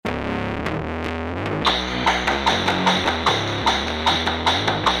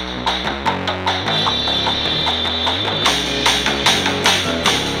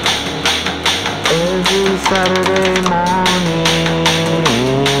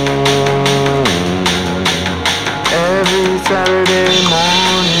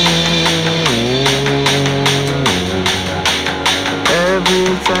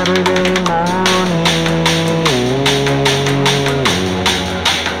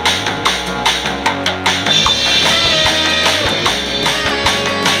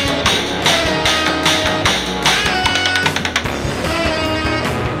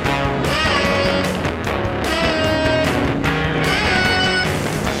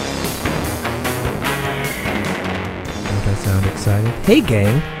sound excited? Hey,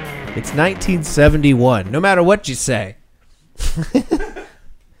 gang. It's 1971, no matter what you say.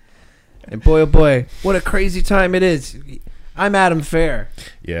 And boy, oh boy, what a crazy time it is. I'm Adam Fair.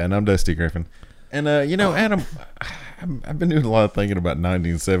 Yeah, and I'm Dusty Griffin. And, Adam, I've been doing a lot of thinking about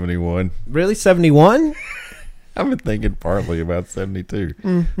 1971. Really? 71? I've been thinking partly about 72.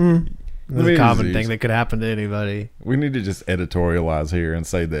 It's a common thing that could happen to anybody. We need to just editorialize here and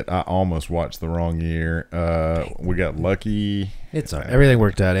say that I almost watched the wrong year. We got lucky. It's everything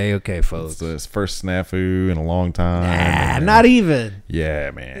worked out A-okay, folks. It's the first snafu in a long time. Not even.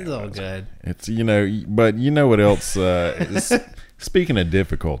 Yeah, man. It's all good. It's, but you know what else? Speaking of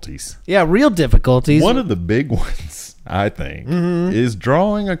difficulties. Yeah, real difficulties. One of the big ones, I think, is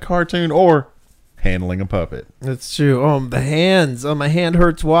drawing a cartoon or handling a puppet. That's true. Oh, the hands. Oh, my hand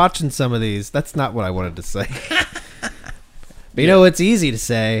hurts watching some of these. That's not what I wanted to say. But you know what's easy to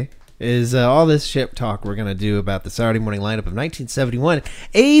say is all this shit talk we're going to do about the Saturday morning lineup of 1971.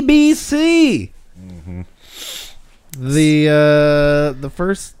 ABC! Mm-hmm. The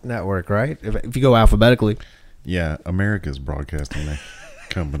first network, right? If you go alphabetically. Yeah, America's Broadcasting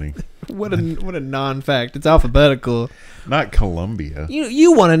Company. What a non-fact. It's alphabetical. Not Columbia.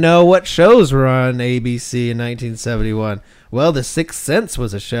 You want to know what shows were on ABC in 1971? Well, The Sixth Sense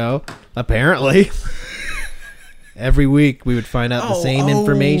was a show, apparently. Every week we would find out the same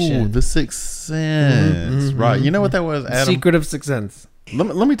information. The Sixth Sense. Right. You know what that was, Adam? Secret of Sixth Sense.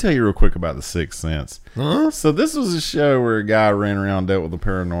 Let me tell you real quick about The Sixth Sense. Huh? So this was a show where a guy ran around, dealt with the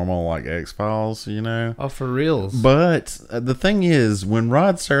paranormal, like X-Files, Oh, for reals. But the thing is, when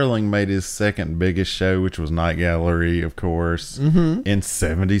Rod Serling made his second biggest show, which was Night Gallery, of course, in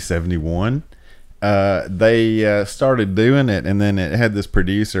 71, they started doing it, and then it had this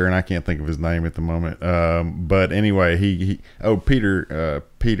producer, and I can't think of his name at the moment. But anyway,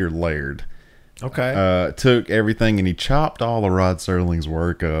 Peter Laird. Okay. Took everything and he chopped all of Rod Serling's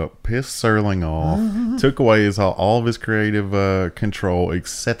work up, pissed Serling off, took away all of his creative control,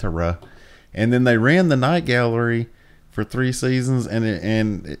 etc. And then they ran the Night Gallery for 3 seasons, and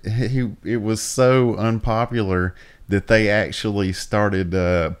it was so unpopular that they actually started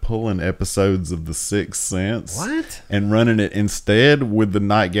pulling episodes of The Sixth Sense. What? And running it instead with the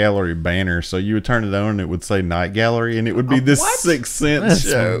Night Gallery banner. So you would turn it on and it would say Night Gallery, and it would be this Sixth Sense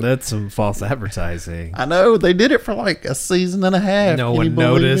show. That's some false advertising. I know. They did it for like a season and a half. No one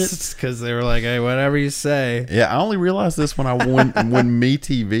noticed because they were like, hey, whatever you say. Yeah, I only realized this when when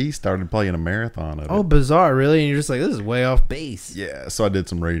MeTV started playing a marathon of it. Oh, bizarre, really? And you're just like, this is way off base. Yeah, so I did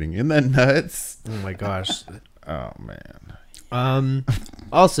some reading. Isn't that nuts? Oh, my gosh. Oh, man.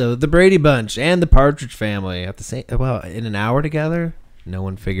 Also, the Brady Bunch and the Partridge Family at the same, in an hour together. No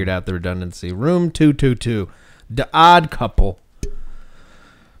one figured out the redundancy. Room 222, The Odd Couple.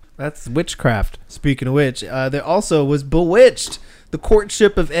 That's witchcraft. Speaking of which, there also was Bewitched, the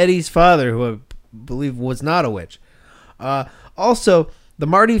courtship of Eddie's father, who I believe was not a witch. Also, the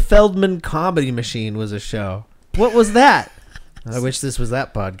Marty Feldman Comedy Machine was a show. What was that? I wish this was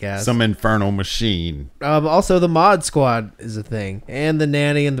that podcast. Some infernal machine. Also, the Mod Squad is a thing. And the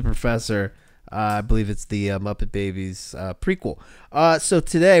Nanny and the Professor. I believe it's the Muppet Babies prequel. So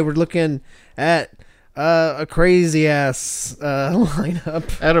today we're looking at a crazy-ass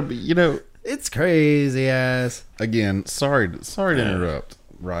lineup. Adam, It's crazy-ass. Again, sorry to interrupt,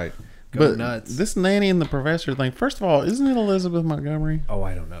 right? Go nuts. This Nanny and the Professor thing, first of all, isn't it Elizabeth Montgomery? Oh,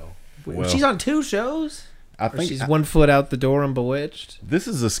 I don't know. Well, she's on 2 shows? I think she's 1 foot out the door on Bewitched. This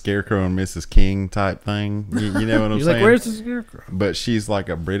is a Scarecrow and Mrs. King type thing. You know what I'm You're saying? like, where's the Scarecrow? But she's like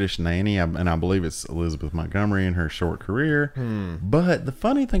a British nanny, and I believe it's Elizabeth Montgomery in her short career. But the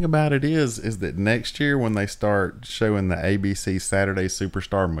funny thing about it is that next year when they start showing the ABC Saturday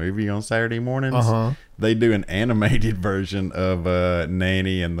Superstar movie on Saturday mornings, they do an animated version of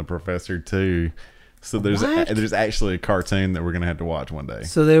Nanny and the Professor too. So there's actually a cartoon that we're gonna have to watch one day.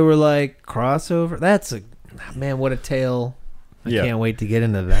 So they were like crossover. That's man, what a tale! I can't wait to get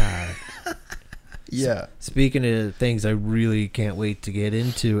into that. Yeah. Speaking of things I really can't wait to get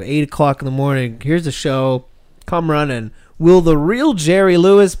into, 8 o'clock in the morning. Here's a show. Come running. Will the real Jerry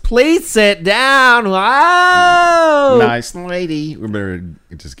Lewis please sit down? Wow! Nice lady. We better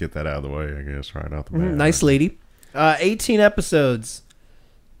just get that out of the way, I guess, right off the bat. Nice lady. 18 episodes.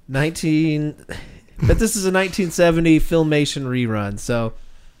 19. But this is a 1970 Filmation rerun, so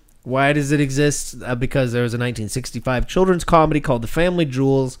why does it exist? Because there was a 1965 children's comedy called The Family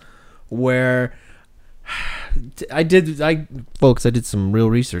Jewels, where I did some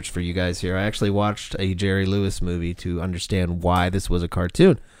real research for you guys here. I actually watched a Jerry Lewis movie to understand why this was a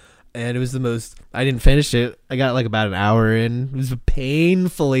cartoon. And it was the most, I didn't finish it. I got like about an hour in. It was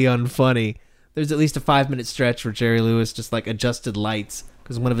painfully unfunny. there's at least a 5-minute stretch where Jerry Lewis just like adjusted lights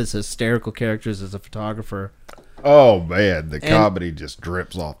because one of his hysterical characters is a photographer. Oh man, the comedy just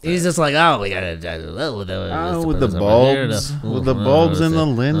drips off. He's just like, oh, we gotta with the bulbs, with the bulbs and the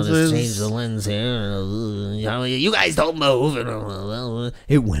lenses. Change the lens here. You guys don't move.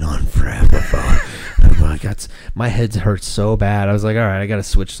 It went on forever. My head hurts so bad. I was like, all right, I gotta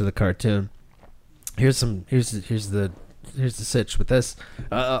switch to the cartoon. Here's the sitch with this.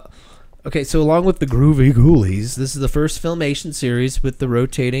 Okay, so along with the Groovy Ghoulies, this is the first Filmation series with the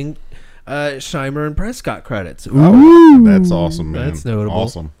rotating Scheimer and Prescott credits. Ooh, oh, that's awesome, man. That's notable.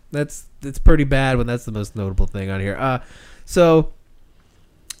 Awesome. It's pretty bad when that's the most notable thing on here. So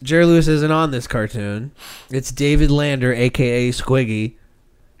Jerry Lewis isn't on this cartoon. It's David Lander, aka Squiggy,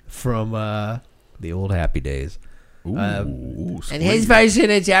 from the old Happy Days. Ooh, and his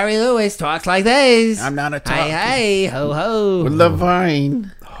version of Jerry Lewis talks like this. I'm not a talker. Hey, ho, ho. With the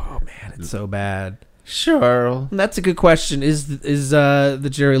vine. Oh, man, it's so bad. Sure. And that's a good question. Is the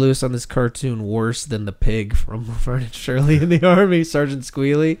Jerry Lewis on this cartoon worse than the pig from Laverne and Shirley in the Army, Sergeant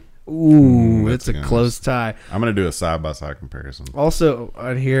Squealy? Ooh, it's a close tie. I'm going to do a side-by-side comparison. Also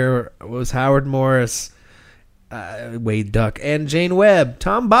on here was Howard Morris, Wade Duck, and Jane Webb.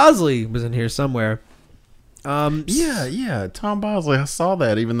 Tom Bosley was in here somewhere. Yeah, Tom Bosley. I saw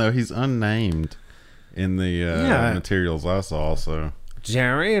that, even though he's unnamed in the materials I saw. So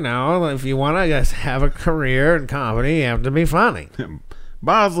Jerry, if you want to have a career in comedy, you have to be funny.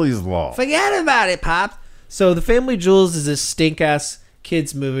 Bosley's Law. Forget about it, Pop. So The Family Jewels is this stink-ass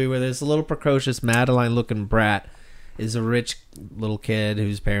kids movie where this little precocious Madeline-looking brat is a rich little kid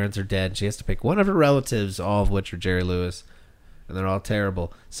whose parents are dead. She has to pick one of her relatives, all of which are Jerry Lewis. And they're all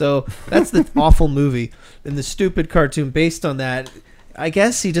terrible. So that's the awful movie. And the stupid cartoon based on that, I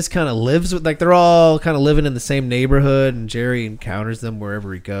guess he just kind of lives with, like, they're all kind of living in the same neighborhood, and Jerry encounters them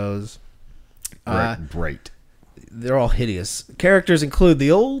wherever he goes. Great. They're all hideous. Characters include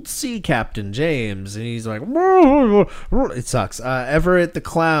the old sea captain, James, and he's like, it sucks. Everett the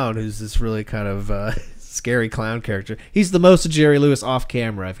clown, who's this really kind of scary clown character. He's the most of Jerry Lewis off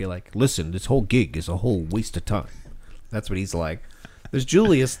camera, I feel like. Listen, this whole gig is a whole waste of time. That's what he's like. There's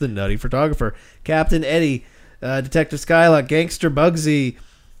Julius, the nutty photographer. Captain Eddie, Detective Skylock, Gangster Bugsy,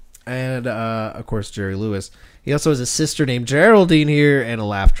 and, of course, Jerry Lewis. He also has a sister named Geraldine here and a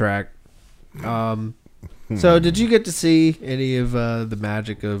laugh track. So did you get to see any of the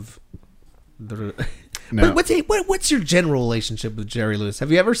magic of the... No. What's your general relationship with Jerry Lewis?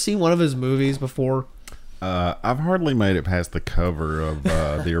 Have you ever seen one of his movies before? I've hardly made it past the cover of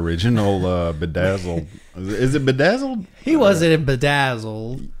the original Bedazzled. Is it Bedazzled? He wasn't in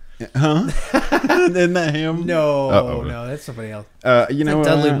Bedazzled. Huh? Isn't that him? No, that's somebody else. You know,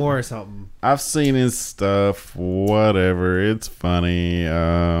 Dudley Moore or something. I've seen his stuff. Whatever, it's funny.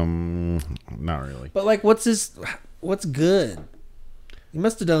 Not really. But like, what's good? He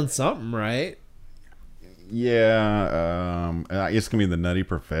must have done something, right? Yeah, it's gonna be The Nutty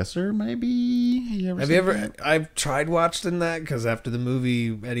Professor. Maybe. Have you ever? I've tried watching that because after the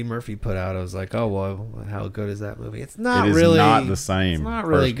movie Eddie Murphy put out, I was like, oh well, how good is that movie? It's not really. It is not the same. It's not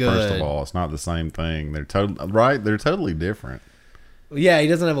really good. First of all, it's not the same thing. They're right. They're totally different. Yeah, he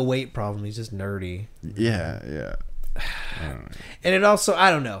doesn't have a weight problem. He's just nerdy. Yeah. And it also, I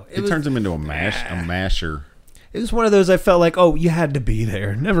don't know. It turns him into a masher. It was one of those I felt like, oh, you had to be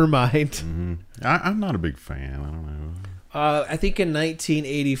there. Never mind. Mm-hmm. I'm not a big fan. I don't know. I think in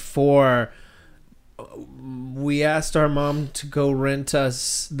 1984, we asked our mom to go rent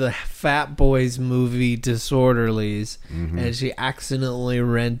us the Fat Boys movie Disorderlies, and she accidentally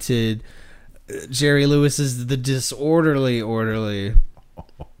rented Jerry Lewis's The Disorderly Orderly.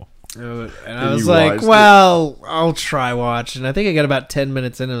 And I was like, well, I'll try watching. I think I got about 10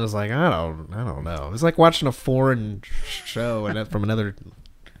 minutes in and I was like, I don't know. It was like watching a foreign show and from another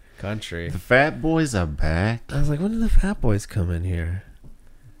country. The Fat Boys are back. I was like, when did the Fat Boys come in here?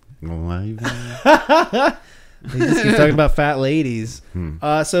 Maybe. He just keeps talking about fat ladies.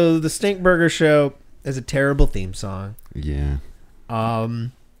 So the Stink Burger Show is a terrible theme song. Yeah.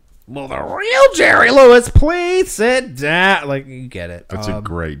 Well, the real Jerry Lewis, please sit down. Like, you get it. That's a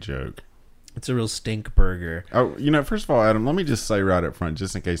great joke. It's a real stink burger. Oh, first of all, Adam, let me just say right up front,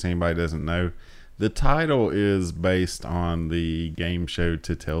 just in case anybody doesn't know, the title is based on the game show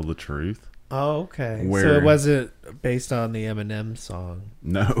To Tell the Truth. Oh, okay. So it wasn't based on the Eminem song.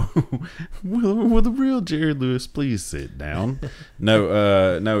 No. Will the real Jerry Lewis please sit down?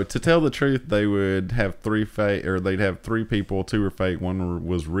 No. To tell the truth, they would have they'd have three people. Two were fake, one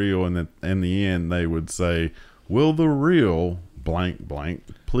was real, and in the end, they would say, "Will the real blank blank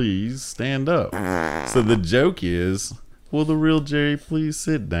please stand up?" So the joke is Will the real Jerry please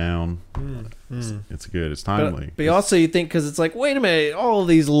sit down? It's good. It's timely. But also you think, because it's like, wait a minute, all of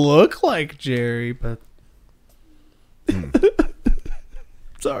these look like Jerry, but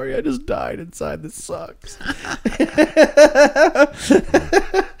sorry, I just died inside. This sucks.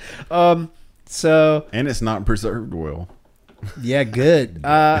 So And it's not preserved well. yeah, good.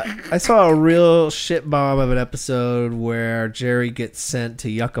 I saw a real shit bomb of an episode where Jerry gets sent to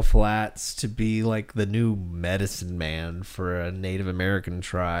Yucca Flats to be like the new medicine man for a Native American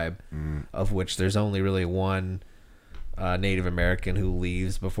tribe, of which there's only really one Native American who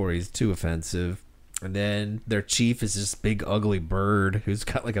leaves before he's too offensive. And then their chief is this big ugly bird who's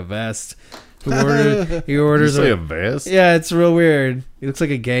got like a vest. He orders Did you say a vest? Yeah, it's real weird. He looks like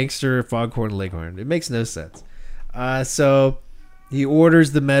a gangster Foghorn Leghorn. It makes no sense. So he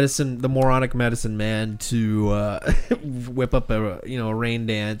orders the moronic medicine man to whip up a rain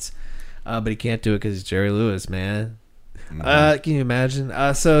dance, but he can't do it because he's Jerry Lewis, man. Can you imagine?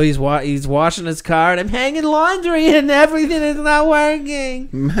 So he's washing his car, and I'm hanging laundry, and everything is not working.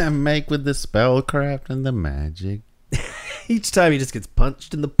 Make with the spellcraft and the magic. Each time he just gets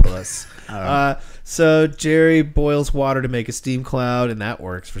punched in the puss. So Jerry boils water to make a steam cloud, and that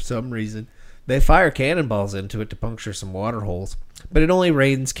works for some reason. They fire cannonballs into it to puncture some water holes, but it only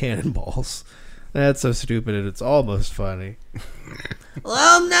rains cannonballs. That's so stupid, and it's almost funny.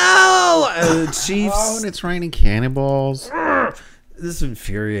 Oh no! Chiefs. Oh, and it's raining cannonballs. This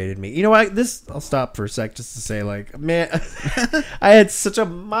infuriated me. You know what? I'll stop for a sec just to say, like, man, I had such a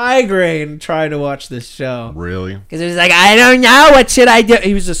migraine trying to watch this show. Really? Because it was like, I don't know, what should I do?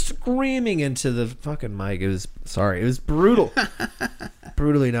 He was just screaming into the fucking mic. It was brutal.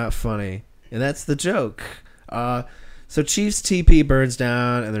 Brutally not funny. And that's the joke. So Chief's TP burns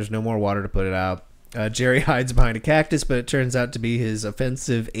down, and there's no more water to put it out. Jerry hides behind a cactus, but it turns out to be his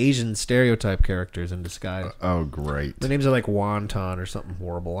offensive Asian stereotype characters in disguise. Oh, great. The names are like Wonton or something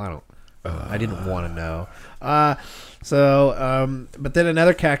horrible. I didn't want to know. But then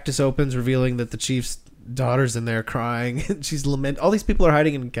another cactus opens, revealing that the chief's daughter's in there crying. She's lamenting. All these people are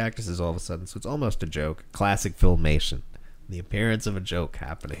hiding in cactuses all of a sudden, so it's almost a joke. Classic Filmation. The appearance of a joke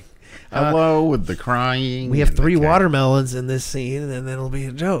happening. Hello with the crying. We have and the 3 watermelons in this scene, and then it'll be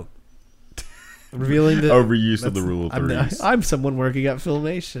a joke. Revealing the overuse of the rule of threes. I'm someone working at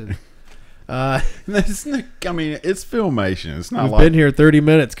Filmation. It's Filmation. It's not We've like been here 30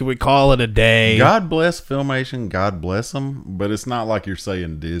 minutes. Can we call it a day? God bless Filmation. God bless them. But it's not like you're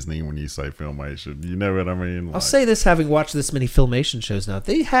saying Disney when you say Filmation. You know what I mean? Like, I'll say this, having watched this many Filmation shows now,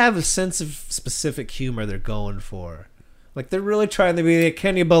 they have a sense of specific humor they're going for. Like, they're really trying to be,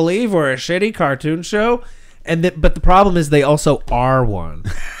 can you believe we're a shitty cartoon show? But the problem is they also are one.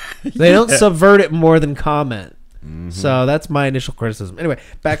 They don't subvert it more than comment. Mm-hmm. So that's my initial criticism. Anyway,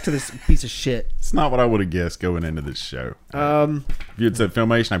 back to this piece of shit. It's not what I would have guessed going into this show. If you had said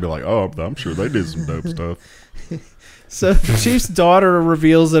Filmation, I'd be like, oh, I'm sure they did some dope stuff. So the chief's daughter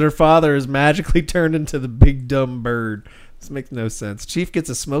reveals that her father is magically turned into the big dumb bird. This makes no sense. Chief gets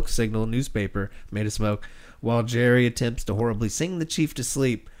a smoke signal newspaper made of smoke, while Jerry attempts to horribly sing the chief to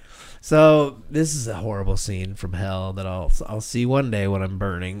sleep. So this is a horrible scene from hell that I'll see one day when I'm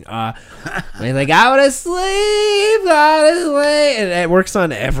burning. He's like, go to sleep, and it works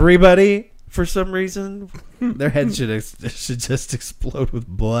on everybody for some reason. Their head should just explode with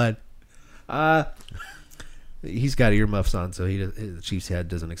blood. He's got earmuffs on, so the chief's head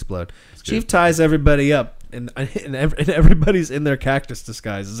doesn't explode. Chief ties everybody up, and everybody's in their cactus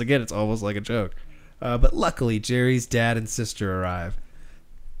disguises. Again, it's almost like a joke. But luckily, Jerry's dad and sister arrive.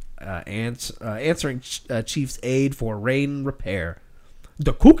 Answering Chief's aid for rain repair.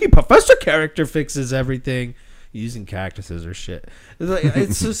 The kooky professor character fixes everything using cactuses or shit.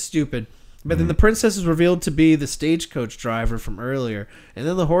 It's so stupid. But then the princess is revealed to be the stagecoach driver from earlier, and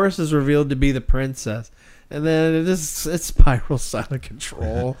then the horse is revealed to be the princess, and then it spirals out of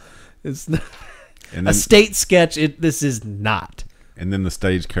control. It's not a state sketch. This is not. And then the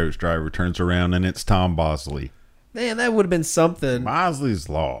stagecoach driver turns around, and it's Tom Bosley. Man, that would have been something. Bosley's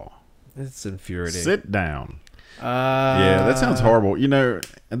Law. It's infuriating. Sit down. Yeah, that sounds horrible. You know,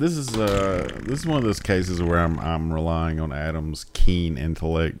 this is one of those cases where I'm relying on Adam's keen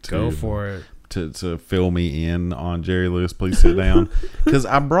intellect to go for it to fill me in on Jerry Lewis. Please sit down, because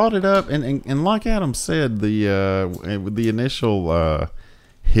I brought it up, and like Adam said, the initial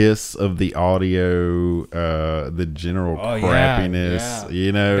hiss of the audio, the general crappiness,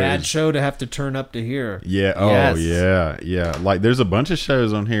 you know, bad show to have to turn up to hear. Yeah. Oh, yeah. Like, there's a bunch of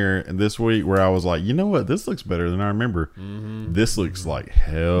shows on here this week where I was like, you know what, this looks better than I remember. This looks like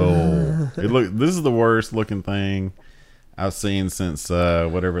hell. This is the worst looking thing I've seen since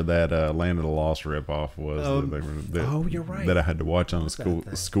whatever that Land of the Lost ripoff was. You're right. That I had to watch on a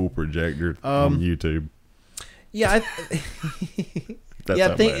school projector on YouTube. Yeah, That's yeah.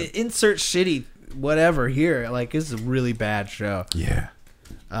 how bad. Insert shitty whatever here. Like, this is a really bad show. Yeah.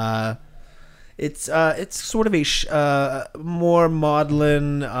 It's sort of a more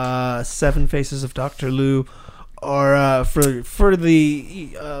maudlin Seven Faces of Dr. Lou, or for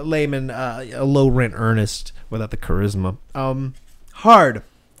the layman, a low rent Ernest without the charisma. Hard,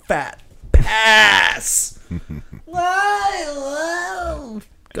 fat pass. Whoa.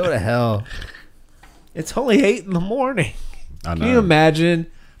 Go to hell. It's only 8 in the morning. I know. Can you imagine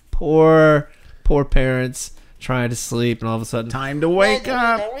poor parents trying to sleep and all of a sudden, Time to wake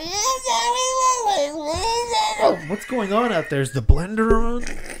up. oh, what's going on out there? Is the blender on?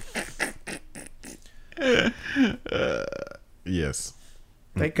 Yes.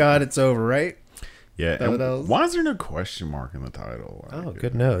 Thank God it's over, right? Yeah. That what And else? why is there no question mark in the title? Oh,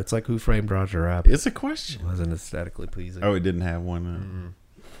 good note. It's like Who Framed Roger Rabbit. It's a question. It wasn't aesthetically pleasing. Oh, it didn't have one.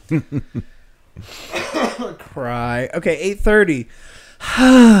 Cry. Okay, 8:30.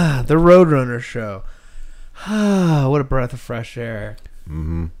 The Roadrunner show. What a breath of fresh air.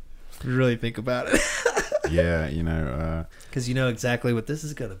 Mm-hmm. If you really think about it. Yeah, Because you know exactly what this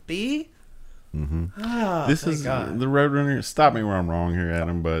is going to be. mm-hmm. This thank is God. the Roadrunner. Stop me where I'm wrong here,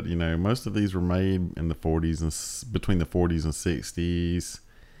 Adam. But most of these were made in the 40s and between the 40s and 60s,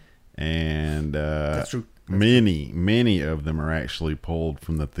 and That's true. Many of them are actually pulled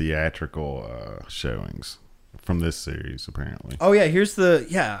from the theatrical showings from this series, apparently. Oh yeah, here's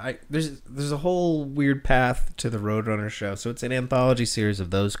there's a whole weird path to the Roadrunner show. So it's an anthology series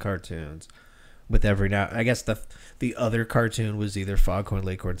of those cartoons, with every now. I guess the other cartoon was either Foghorn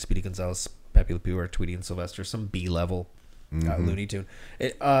Leghorn, Speedy Gonzales, Pepe Le Pew, or Tweety and Sylvester, some B level Looney Tune.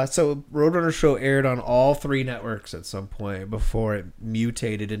 So Roadrunner show aired on all 3 networks at some point before it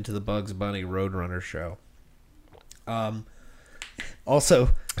mutated into the Bugs Bunny Roadrunner show. Also,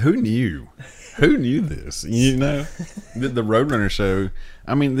 Who knew? Who knew this? The Roadrunner show.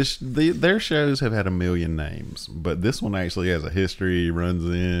 I mean, their shows have had a million names, but this one actually has a history. Runs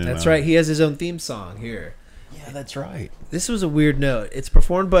in. that's right. He has his own theme song here. Yeah, that's right. This was a weird note. It's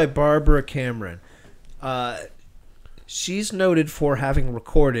performed by Barbara Cameron. She's noted for having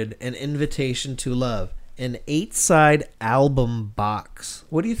recorded An Invitation to Love, an 8-side album box.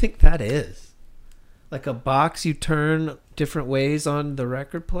 What do you think that is? Like a box you turn different ways on the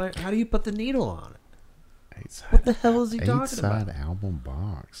record player? How do you put the needle on it? What the hell is he talking about? 8-side album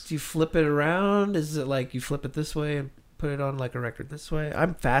box. Do you flip it around? Is it like you flip it this way and put it on like a record this way?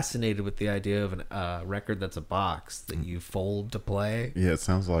 I'm fascinated with the idea of a record that's a box that you fold to play. Yeah, it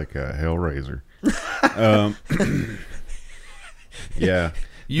sounds like a Hellraiser. Yeah.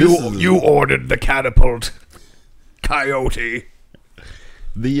 You ordered the catapult, Coyote.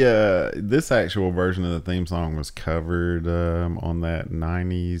 This actual version of the theme song was covered on that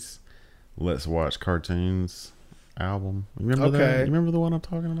 90s Let's Watch Cartoons album. You remember that? You remember the one I'm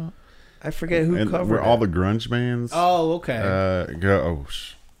talking about? I forget who covered where it. all the grunge bands. Oh, okay.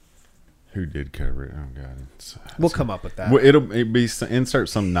 Who did cover it? Oh God, We'll come up with that. Well, it'll be insert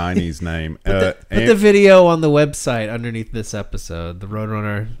some 90s name. Put the video on the website underneath this episode. The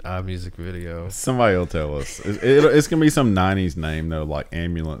Roadrunner music video. Somebody will tell us. It's gonna be some 90s name though, like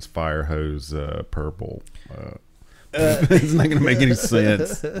Ambulance, Fire Hose, Purple. It's not gonna make any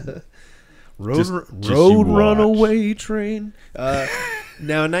sense. Road Runaway Train.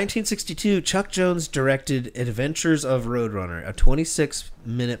 Now, in 1962, Chuck Jones directed Adventures of Roadrunner, a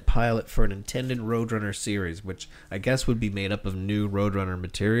 26-minute pilot for an intended Roadrunner series, which I guess would be made up of new Roadrunner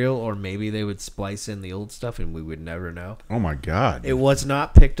material, or maybe they would splice in the old stuff and we would never know. Oh my God. It was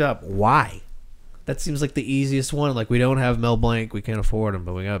not picked up. Why? That seems like the easiest one. Like, we don't have Mel Blanc, we can't afford him,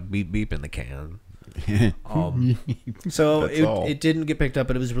 but we got Beep Beep in the can. So it didn't get picked up,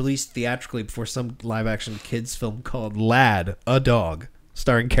 but it was released theatrically before some live-action kids film called Lad, a Dog,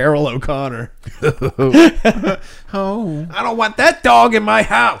 starring Carol O'Connor. Oh, I don't want that dog in my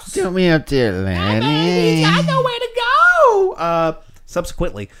house. Get me up there, laddie. I know where to go.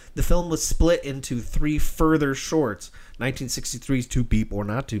 Subsequently, the film was split into 3 further shorts: 1963's Two Beep or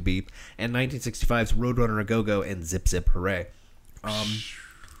Not Two Beep, and 1965's Roadrunner A Go-Go and Zip Zip Hooray.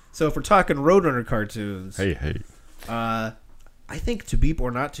 So if we're talking Roadrunner cartoons, hey, I think To Beep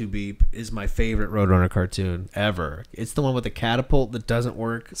or Not To Beep is my favorite Roadrunner cartoon ever. It's the one with the catapult that doesn't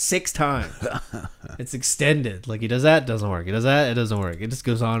work 6 times. It's extended. Like, he does that, it doesn't work. He does that, it doesn't work. It just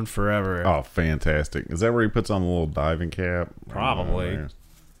goes on forever. Oh, fantastic! Is that where he puts on the little diving cap? Probably.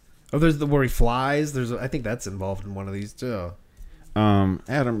 Oh, there's the where he flies. I think that's involved in one of these too.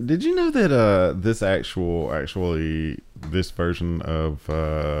 Adam, did you know that this actually this version of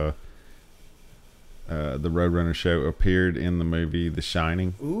the Roadrunner show appeared in the movie The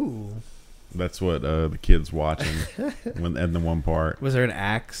Shining. Ooh. That's what the kids watching when in the one part. Was there an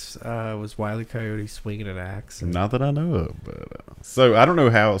axe? Was Wile E. Coyote swinging an axe? Not that I know of, but so I don't know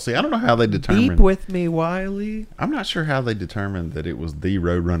how. See, I don't know how they determined. Beep with me, Wiley. I'm not sure how they determined that it was the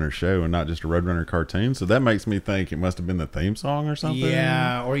Roadrunner show and not just a Roadrunner cartoon. So that makes me think it must have been the theme song or something.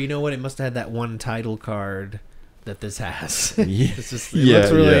 Yeah, or you know what? It must have had that one title card that this has. Yeah. It's just, Yeah,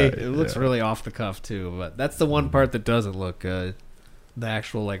 it looks really off the cuff too. But that's the one part that doesn't look good. The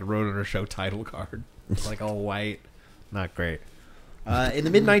actual like Roadrunner show title card. It's like all white. Not great. In the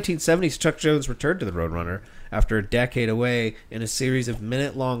mid-1970s, Chuck Jones returned to the Roadrunner after a decade away in a series of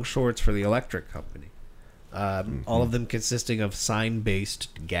minute-long shorts for the Electric Company. All of them consisting of sign-based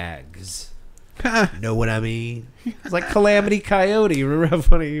gags. Know what I mean? It's like Calamity Coyote. Remember how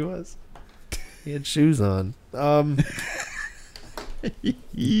funny he was? He had shoes on.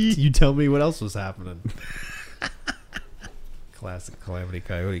 You tell me what else was happening. Classic Calamity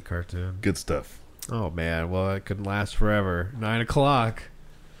Coyote cartoon. Good stuff. Oh, man. Well, it couldn't last forever. 9 o'clock.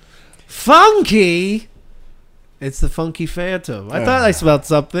 Funky? It's the Funky Phantom. I thought I smelled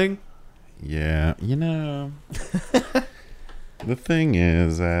something. Yeah, you know. The thing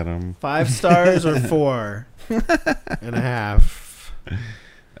is, Adam. 5 stars or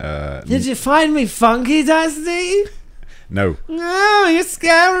 4.5? Did you find me funky, Dusty? No. No, you're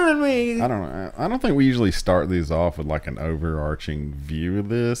scaring me. I don't know. I don't think we usually start these off with like an overarching view of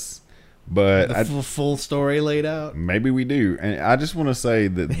this, but The full story laid out. maybe we do. And I just want to say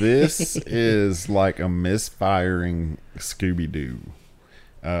that this is like a misfiring Scooby-Doo.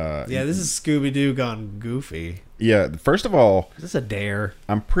 Yeah, this is Scooby-Doo gone goofy. Yeah, first of all, Is this a dare?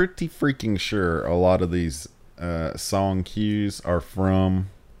 I'm pretty freaking sure a lot of these song cues are from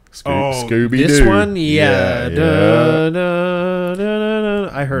Scooby-Doo. This one? Yeah. Yeah. Da, da, da, da,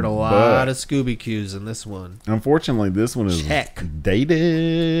 da. I heard a lot of Scooby cues in this one. Unfortunately, this one is Check.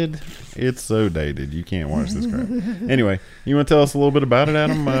 dated. It's so dated. You can't watch this crap. Anyway, you want to tell us a little bit about it,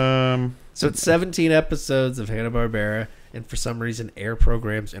 Adam? So it's 17 episodes of Hanna-Barbera, and for some reason, Air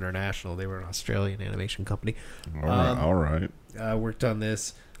Programs International. They were an Australian animation company. All right. Worked on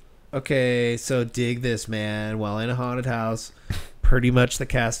this. Okay, so dig this, man. While in a haunted house, pretty much the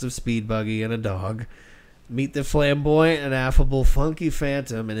cast of Speed Buggy and a dog, meet the flamboyant and affable Funky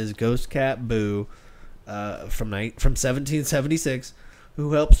Phantom and his ghost cat Boo from 1776,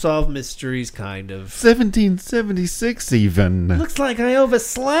 who help solve mysteries, kind of. 1776 even. Looks like I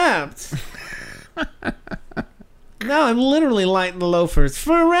overslept. Now I'm literally lighting the loafers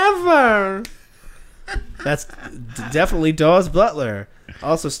forever. That's definitely Dawes Butler.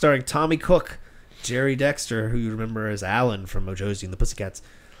 Also starring Tommy Cook, Jerry Dexter, who you remember as Alan from Josie and the Pussycats,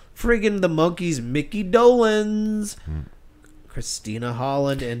 friggin' the Monkees, Mickey Dolenz, Christina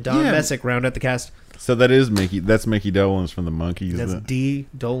Holland, and Don Messick round out the cast. So that is Mickey. That's Mickey Dolenz from the Monkees. That's D.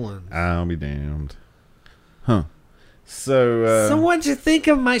 Dolenz. I'll be damned. Huh. So So what'd you think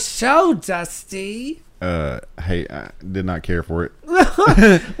of my show, Dusty? hey, I did not care for it.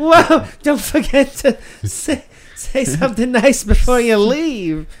 Whoa! Don't forget to say something nice before you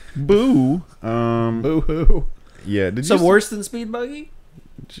leave. Boo. Boo-hoo. Yeah. Did So you worse than Speed Buggy?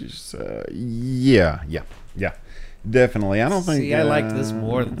 Just, yeah. Definitely. I don't think. See, I liked this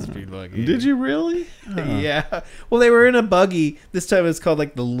more than Speed Buggy. Did you really? Yeah. Well, they were in a buggy. This time it's called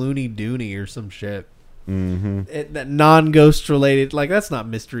like the Looney Dooney or some shit. Mm-hmm. That non-ghost related. Like, that's not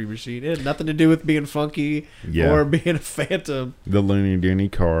Mystery Machine. It had nothing to do with being funky or being a phantom. The Looney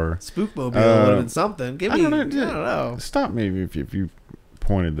Dooney car. Spookmobile would have been something. Give me. I don't know. Stop me if you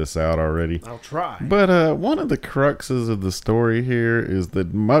pointed this out already. I'll try. But one of the cruxes of the story here is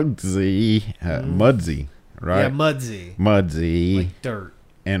that Mudsy, right? Yeah, Mudsy. Mudsy Like dirt.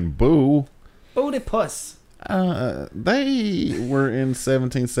 and Boo. Oedipus. They were in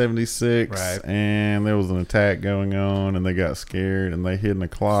 1776, Right. and there was an attack going on, and they got scared, and they hid in a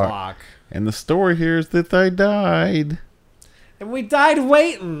clock. And the story here is that they died. And we died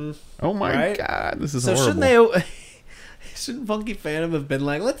waiting. Oh my Right? God, this is So horrible. shouldn't Funky Phantom have been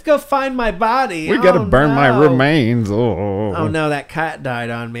like, let's go find my body? We got to burn my remains. Oh no, that cat died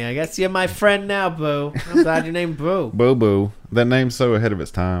on me. I guess you're my friend now, Boo. I'm glad you're named Boo. Boo Boo. That name's so ahead of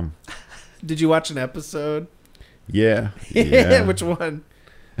its time. Did you watch an episode? Yeah. Which one?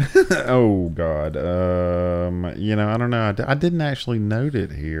 Oh God. I don't know. I didn't actually note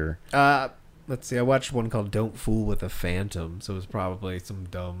it here. Let's see. I watched one called "Don't Fool with a Phantom," so it was probably some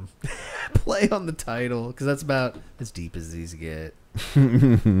dumb play on the title because that's about as deep as these get.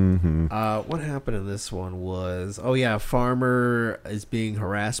 What happened in this one was, oh yeah, a farmer is being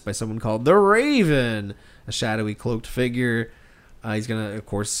harassed by someone called the Raven, a shadowy cloaked figure. He's gonna, of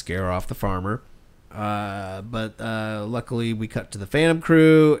course, scare off the farmer. But luckily, we cut to the Phantom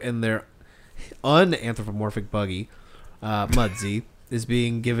crew and their unanthropomorphic buggy, Mudsie, is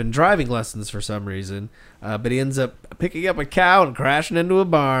being given driving lessons for some reason. But he ends up picking up a cow and crashing into a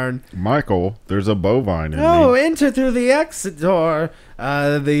barn. Michael, there's a bovine in Oh, me. enter through the exit door.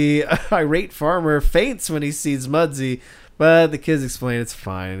 The irate farmer faints when he sees Mudsie, but the kids explain it's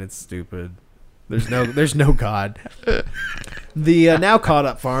fine. It's stupid. There's no God. The now caught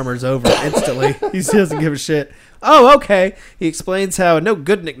up farmer's over instantly. He doesn't give a shit. Oh, okay. He explains how no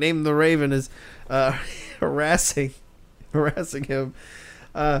good nickname the Raven is harassing him.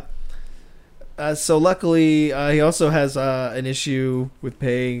 So luckily, he also has an issue with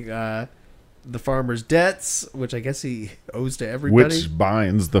paying the farmer's debts, which I guess he owes to everybody. Which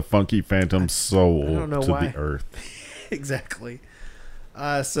binds the funky phantom's soul I don't know to why. the earth. Exactly.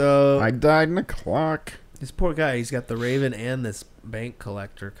 So I died in a clock. this poor guy, he's got the Raven and this bank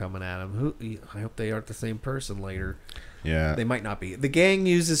collector coming at him. I hope they aren't the same person later. Yeah. They might not be. The gang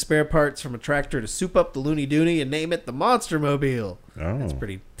uses spare parts from a tractor to soup up the Looney Dooney and name it the Monster Mobile. Oh. That's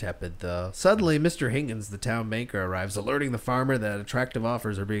pretty tepid, though. Suddenly, Mr. Higgins, the town banker, arrives, alerting the farmer that attractive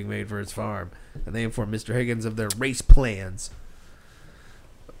offers are being made for his farm. And they inform Mr. Higgins of their race plans.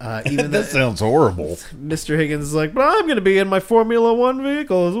 Even That sounds horrible. Mr. Higgins is like, but I'm going to be in my Formula One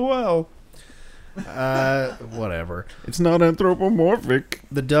vehicle as well. Whatever. It's not anthropomorphic.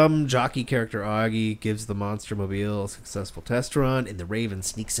 The dumb jockey character Augie gives the Monster Mobile a successful test run, and the Raven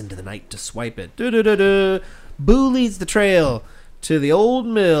sneaks into the night to swipe it. Boo leads the trail to the old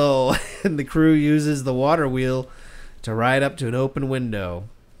mill, and the crew uses the water wheel to ride up to an open window.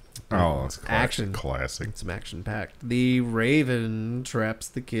 Oh, that's Action. classic. Some action packed. The Raven traps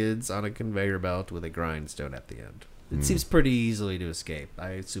the kids on a conveyor belt with a grindstone at the end. It seems pretty easily to escape.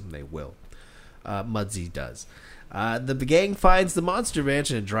 I assume they will. Mudsie does. The gang finds the monster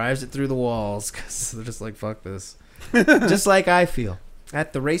mansion and drives it through the walls because they're just like, fuck this. Just like I feel.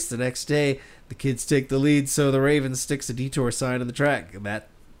 At the race the next day, the kids take the lead, so the Raven sticks a detour sign in the track. That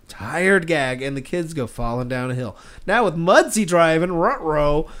tired gag, and the kids go falling down a hill. Now with Mudsie driving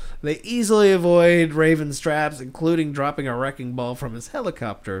Ruh-roh, they easily avoid Raven's traps, including dropping a wrecking ball from his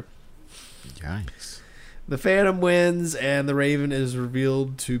helicopter. Yikes. The Phantom wins, and the Raven is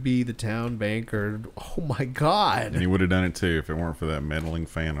revealed to be the town banker. Oh my god. And he would have done it too if it weren't for that meddling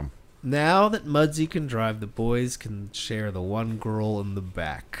phantom. Now that Mudsie can drive, the boys can share the one girl in the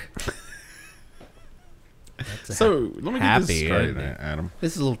back. That's a So let me get this happy straight, ending. Adam.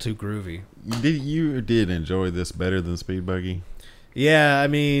 This is a little too groovy. You did enjoy this better than Speed Buggy? Yeah, I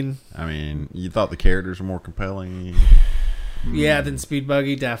mean, You thought the characters were more compelling? yeah, than Speed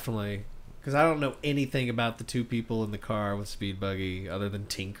Buggy, definitely. Because I don't know anything about the two people in the car with Speed Buggy other than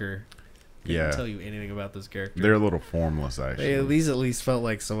Tinker. Couldn't Yeah. tell you anything about this character. They're a little formless, actually. These at least felt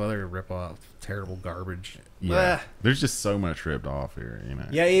like some other rip-off, terrible garbage. Yeah. Ah. There's just so much ripped off here, you know.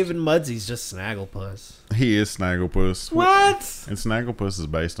 Yeah, even Mudsie's just Snagglepuss. He is Snagglepuss. What? And Snagglepuss is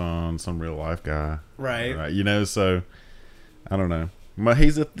based on some real life guy. Right. Right. You know, so I don't know.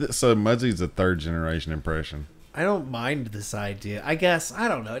 So Mudsie's a third generation impression. I don't mind this idea. I guess, I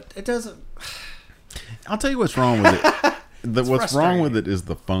don't know. It doesn't... I'll tell you what's wrong with it. What's wrong frustrating. with it is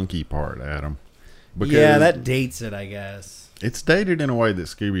the funky part, Adam. Yeah, that dates it, I guess. it's dated in a way that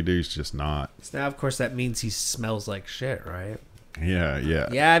Scooby Doo's just not. So now, of course, that means he smells like shit, right? Yeah, yeah.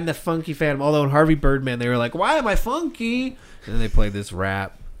 Yeah, I'm the funky Phantom. Although in Harvey Birdman, they were like, why am I funky? And then they played this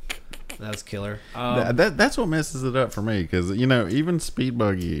rap. That was killer. That's what messes it up for me because even Speed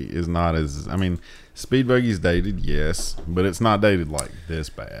Buggy is not as. Speed Buggy's dated, yes, but it's not dated like this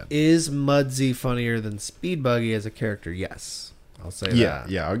bad. Is Mudsie funnier than Speed Buggy as a character? Yes, I'll say Yeah, that.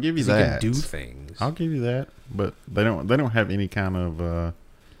 yeah, I'll give you 'Cause he that. can do things. I'll give you that, but they don't have any kind of.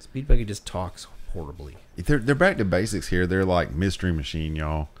 Speed Buggy just talks horribly. They're back to basics here. They're like Mystery Machine,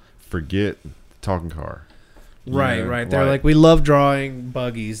 y'all. Forget talking car. Right, Yeah, right. They're like, we love drawing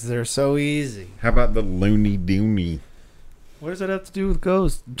buggies. They're so easy. How about the Looney Dooney? What does that have to do with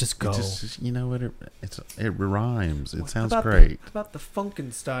ghosts? Just go. You know what? It rhymes. It sounds How about great. how about the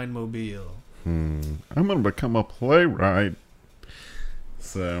Funkenstein Mobile? I'm gonna become a playwright.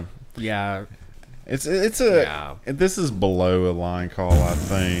 So Yeah. it's a. Yeah. This is below a line call, I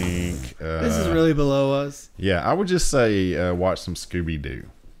think. This is really below us. Yeah, I would just say watch some Scooby Doo.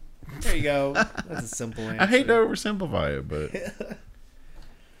 There you go. That's a simple answer. I hate to oversimplify it, but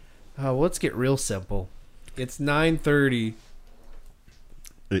Let's get real simple. It's 9:30.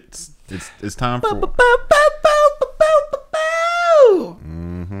 it's time for.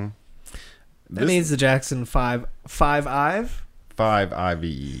 That means the Jackson 5 Ive? 5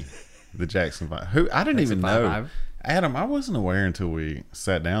 IVE. The Jackson 5. Who I didn't even know. Ive. Adam, I wasn't aware until we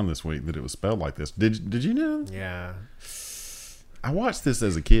sat down this week that it was spelled like this. Did you know? Yeah. I watched this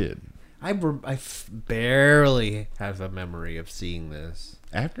as a kid. I barely have a memory of seeing this.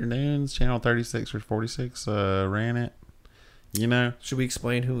 Afternoons, Channel 36 or 46 ran it. You know? Should we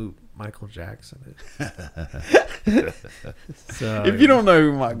explain who Michael Jackson is? So, If you don't know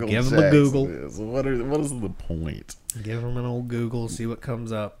who Michael give him Jackson a Google. is, what is the point? Give him an old Google, see what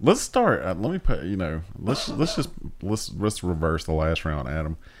comes up. Let's start. Let me put. Let's reverse the last round,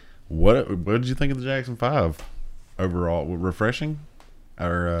 Adam. What did you think of the Jackson 5 overall? Refreshing,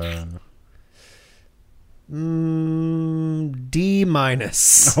 or D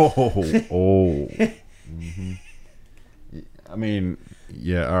minus. Mm-hmm. I mean,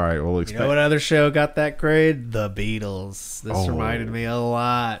 yeah. All right. Well, You know what other show got that grade? The Beatles. This reminded me a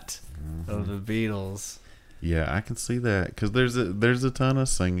lot of the Beatles. Yeah, I can see that because there's a ton of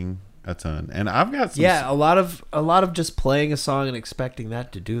singing, and I've got some. Yeah, a lot of just playing a song and expecting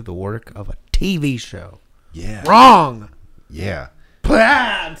that to do the work of a TV show. Yeah. Wrong. Yeah.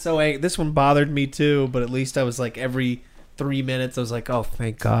 So this one bothered me too, but at least I was like every 3 minutes I was like, oh,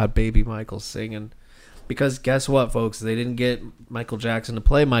 thank God, baby Michael's singing. Because guess what, folks? They didn't get Michael Jackson to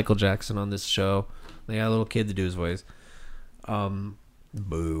play Michael Jackson on this show. They got a little kid to do his voice.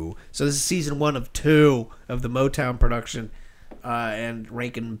 Boo. So this is season 1 of 2 of the Motown production, and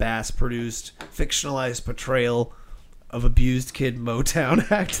Rankin Bass produced fictionalized portrayal of abused kid Motown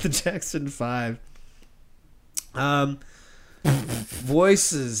act, the Jackson 5.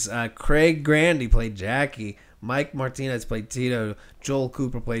 Voices: Craig Grandy played Jackie, Mike Martinez played Tito, Joel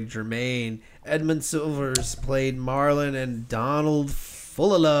Cooper played Jermaine, Edmund Silvers played Marlon, and Donald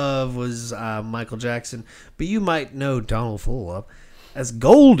Fullilove was Michael Jackson. But you might know Donald Fullilove as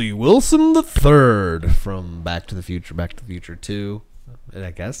Goldie Wilson III from Back to the Future 2, and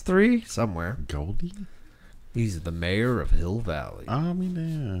I guess 3, somewhere. Goldie? He's the mayor of Hill Valley. I mean,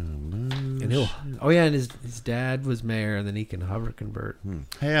 damn. And and his dad was mayor, and then he can hover convert.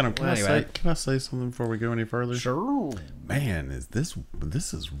 Hey, Adam, can Anyway. I say something before we go any further? Sure. Man, this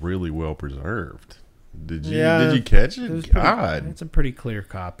is really well preserved. Did you catch it? God, It's a pretty clear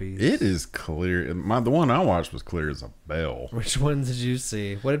copy. it is clear. The one I watched was clear as a bell. Which ones did you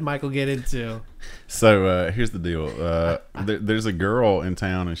see? What did Michael get into? So here's the deal. There's a girl in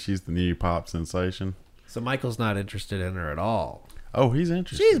town, and she's the new pop sensation. So Michael's not interested in her at all. Oh, he's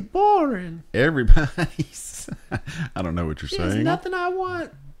interested. She's boring. Everybody's. I don't know what you're She has saying. nothing I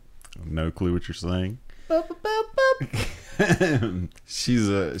want. No clue what you're saying. Boop, boop, boop, boop. She's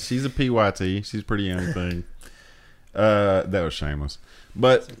a PYT. She's a pretty young thing. That was shameless.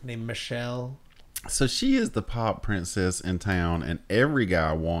 But Named Michelle. so she is the pop princess in town, and every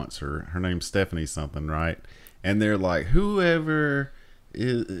guy wants her. Her name's Stephanie something, right? And they're like, whoever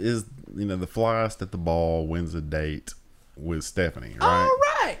is the flyest at the ball wins a date with Stephanie, right?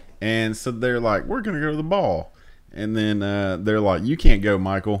 All right. And so they're like, we're gonna go to the ball, and then they're like, you can't go,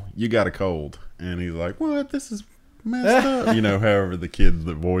 Michael. You got a cold. And he's like, what? This is messed up. However the kid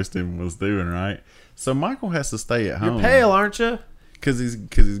that voiced him was doing, right? So Michael has to stay at home. You're pale, aren't you? Because he's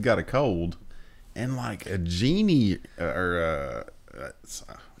got a cold, and like a genie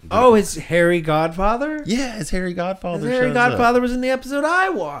Oh, it's Harry Godfather? yeah, it's Harry Godfather. Harry shows Godfather up. was in the episode I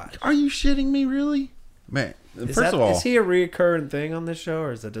watched. Are you shitting me? Really, man? First of all, Is he a reoccurring thing on this show,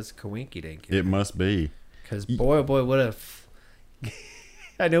 or is that just Kawinky Dink? it must be. Because boy, oh boy, what if?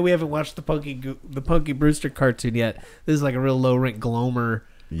 I know we haven't watched the Punky Brewster cartoon yet. This is like a real low rank Glomer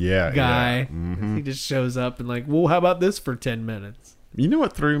Yeah, guy. Yeah. Mm-hmm. He just shows up and like, well, how about this for 10 minutes? You know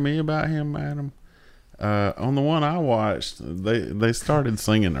what threw me about him, Adam? On the one I watched, they started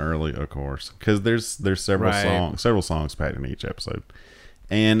singing early, of course, because there's several songs packed in each episode.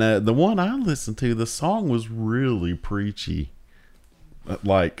 And the one I listened to, the song was really preachy,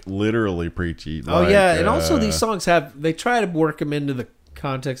 like literally preachy. Oh like, yeah, and also these songs they try to work them into the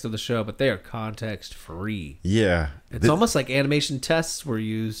context of the show, but they are context free. Yeah, It's almost like animation tests were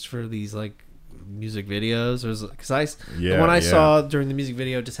used for these like music videos, because the one I saw during the music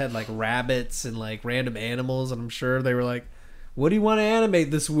video just had like rabbits and like random animals, and I'm sure they were like, what do you want to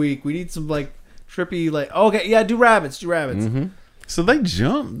animate this week? We need some like trippy, like, okay, yeah, do rabbits. Mm-hmm. So they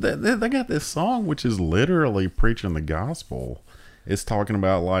jumped. They got this song which is literally preaching the gospel. It's talking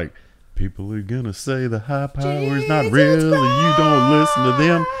about like people are gonna say the high power is not real, and you don't listen to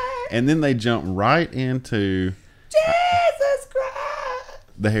them. And then they jump right into Jesus Christ,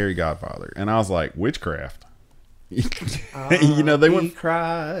 the Harry Godfather, and I was like, witchcraft. They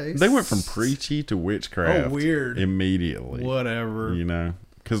went from preachy to witchcraft. Oh, weird. Immediately. Whatever.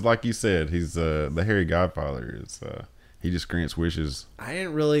 because like you said, he's the Harry Godfather is he just grants wishes. I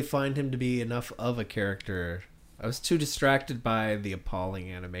didn't really find him to be enough of a character. I was too distracted by the appalling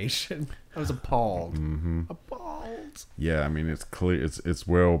animation. I was appalled. Appalled. Yeah, I mean it's clear, it's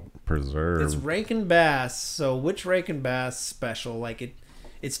well preserved. It's Rankin Bass. So which Rankin Bass special? Like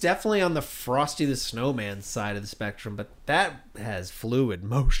it's definitely on the Frosty the Snowman side of the spectrum, but that has fluid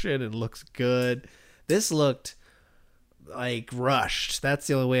motion and looks good. This looked like rushed. That's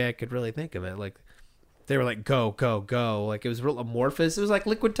the only way I could really think of it. Like they were like go go go. Like it was real amorphous. It was like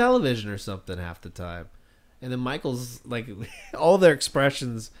liquid television or something half the time. And then Michael's like all their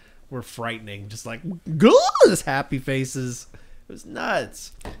expressions were frightening. Just like his happy faces. It was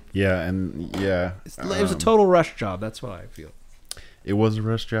nuts. Yeah, and yeah, It was a total rush job. That's what I feel. it was a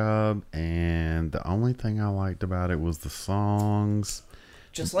rush job, and the only thing I liked about it was the songs.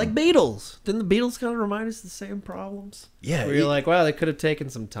 Just like Beatles. Didn't the Beatles kind of remind us of the same problems? Yeah, Where you're like, wow, they could have taken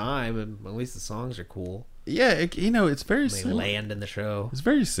some time, and at least the songs are cool. Yeah, it's very They similar. land in the show. It's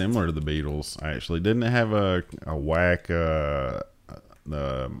very similar to the Beatles, actually. Didn't it have a whack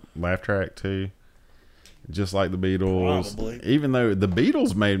laugh track too? Just like the Beatles. Probably. Even though the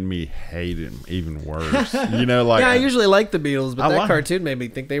Beatles made me hate him even worse. You know, like Yeah, I usually like the Beatles, but I that like- cartoon made me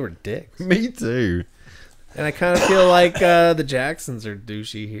think they were dicks. me too. And I kind of feel like the Jacksons are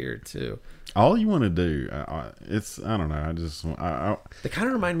douchey here too. All you want to do, it's I don't know. I just They kind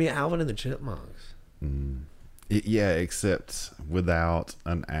of remind me of Alvin and the Chipmunks. yeah, except without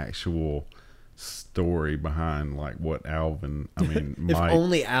an actual story behind like what Alvin. I mean, If Mike.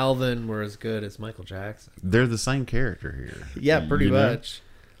 only Alvin were as good as Michael Jackson. They're the same character here. Yeah, pretty You know? much.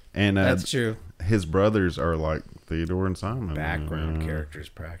 And That's true. his brothers are like Theodore and Simon. Background characters,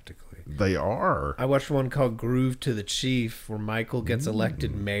 practically. They are. I watched one called Groove to the Chief, where Michael gets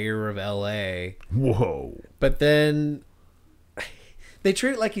elected mayor of L.A. Whoa. But then they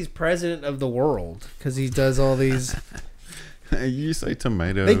treat it like he's president of the world because he does all these. You say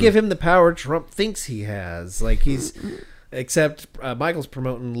tomato. They give him the power Trump thinks he has. Like he's, except Michael's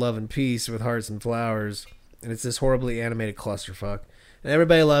promoting love and peace with hearts and flowers, and it's this horribly animated clusterfuck. And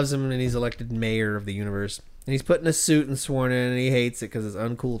everybody loves him, and he's elected mayor of the universe. And he's put in a suit and sworn in, and he hates it because it's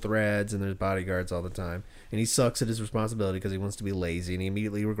uncool threads and there's bodyguards all the time. And he sucks at his responsibility because he wants to be lazy, and he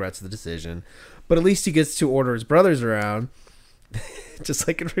immediately regrets the decision. But at least he gets to order his brothers around, just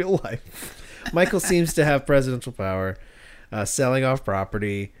like in real life. Michael seems to have presidential power, selling off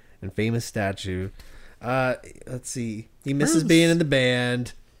property and famous statue. Let's see. He misses being in the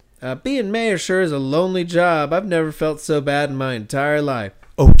band. Being mayor sure is a lonely job. I've never felt so bad in my entire life.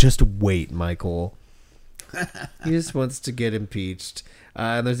 Oh, just wait, Michael. He just wants to get impeached.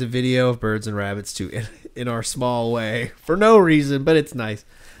 And there's a video of birds and rabbits too, in our small way, for no reason, but it's nice.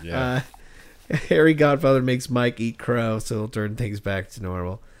 Yeah. Harry Godfather makes Mike eat crow, so he'll turn things back to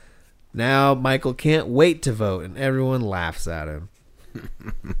normal. Now Michael can't wait to vote, and everyone laughs at him.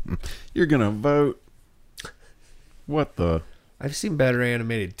 You're gonna vote. What the? I've seen better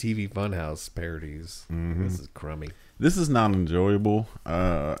animated TV Funhouse parodies. This is crummy. This is not enjoyable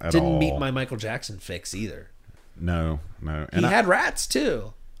at all. Didn't meet my Michael Jackson fix either. No. He had rats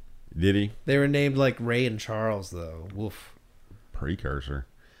too. Did he? They were named like Ray and Charles though. Woof. Precursor.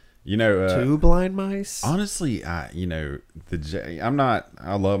 You know, Two blind mice. honestly, I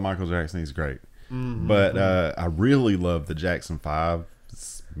love Michael Jackson. He's great. But I really love the Jackson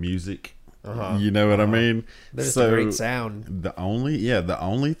 5's music. You know what I mean? That's a great sound. The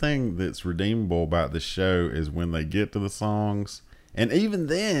only thing that's redeemable about the show is when they get to the songs, and even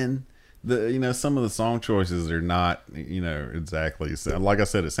then, some of the song choices are not exactly. So, like I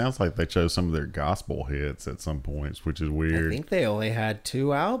said, it sounds like they chose some of their gospel hits at some points, which is I weird. think they only had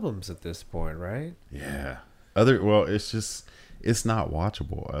 2 albums at this point, right? Yeah. It's not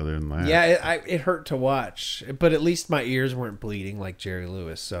watchable other than that. Yeah, it hurt to watch, but at least my ears weren't bleeding like Jerry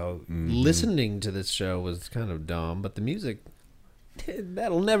Lewis. So listening to this show was kind of dumb, but the music,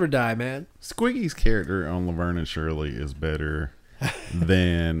 that'll never die, man. Squiggy's character on Laverne and Shirley is better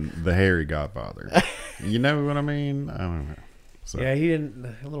than the Harry Godfather. You know what I mean? I don't know. So, Yeah, he didn't.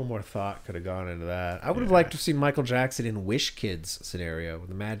 A little more thought could have gone into that. I would have liked to have seen Michael Jackson in Wish Kids scenario with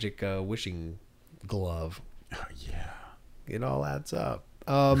the magic wishing glove. oh, yeah. It all adds up.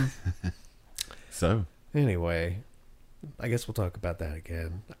 So, Anyway, I guess we'll talk about that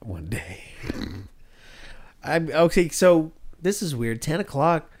again one day. Okay. So this is weird. 10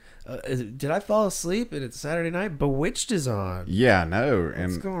 o'clock. Did I fall asleep? And it's Saturday night. Bewitched is on. yeah, I know. What's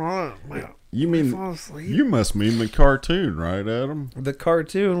And going on? you I mean fall asleep? you must mean the cartoon, right, Adam? The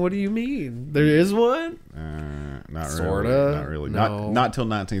cartoon. What do you mean? There is one. Not Sorta. really. Not really. No. Not till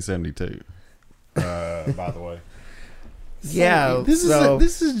 1972. By the way. Yeah, this so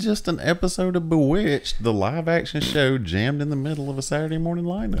this is just an episode of Bewitched, the live action show jammed in the middle of a Saturday morning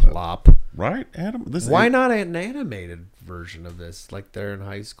lineup. Lop. Right, Adam? Why not an animated version of this? Like they're in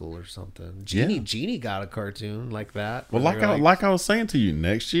high school or something. Genie got a cartoon like that. Well, like I was saying to you,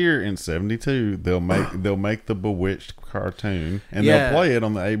 next year in '72 they'll make the Bewitched cartoon and they'll play it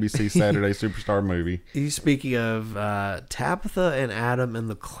on the ABC Saturday Superstar movie. You speaking of Tabitha and Adam and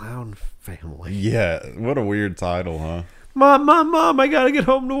the Clown Family. Yeah, what a weird title, huh? Mom, I gotta get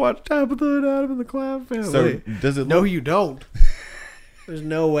home to watch Tabitha and Adam and the Clown Family. So does it? No, you don't. There's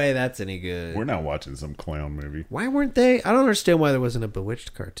no way that's any good. We're not watching some clown movie. Why weren't they? I don't understand why there wasn't a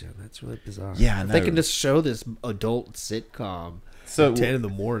Bewitched cartoon. That's really bizarre. Yeah, I know. They can just show this adult sitcom at 10 in the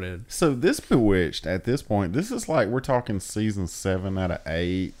morning. So this Bewitched, at this point, this is like we're talking season 7 out of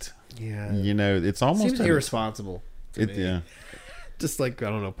 8. Yeah. You know, it's almost Seems irresponsible to me. Yeah. Just like, I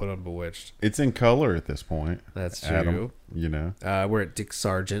don't know, put on Bewitched. It's in color at this point. That's true. Adam, you know. We're at Dick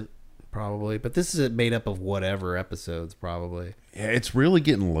Sargent, probably. But this is made up of whatever episodes, probably. Yeah, it's really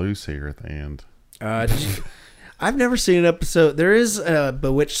getting loose here at the end. I've never seen an episode. There is a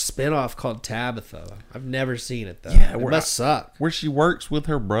Bewitched spinoff called Tabitha. I've never seen it, though. Yeah, it must suck. Where she works with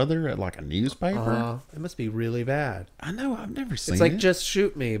her brother at like a newspaper. It must be really bad. I know, I've never seen it. It's like Just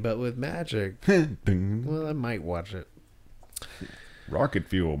Shoot Me, but with magic. Ding. Well, I might watch it. Rocket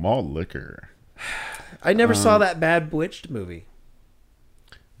Fuel, malt liquor. I never saw that bad Bewitched movie.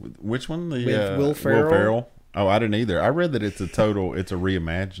 Which one? The With Will Ferrell? Oh, I didn't either. I read that it's a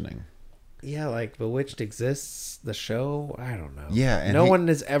reimagining. Yeah, like Bewitched exists, the show. I don't know. Yeah, and no one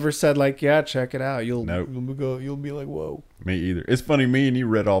has ever said like, "Yeah, check it out." You'll be like, "Whoa." Me either. It's funny. Me and you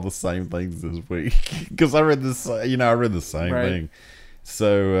read all the same things this week because I read this. I read the same thing.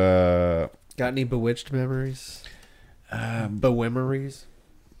 So, got any Bewitched memories? Bewimeries?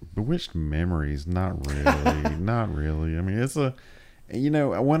 Bewitched memories? Not really. Not really. I mean, it's a.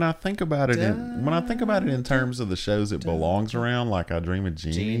 When I think about it, in terms of the shows it belongs around, like I Dream of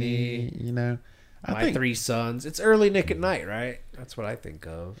Jeannie. I think Three Sons. It's early Nick at Night, right? That's what I think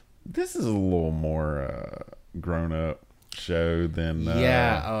of. This is a little more grown up show than.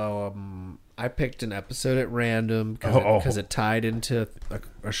 I picked an episode at random because it tied into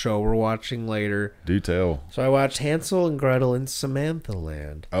a show we're watching later. Do tell. So I watched Hansel and Gretel in Samantha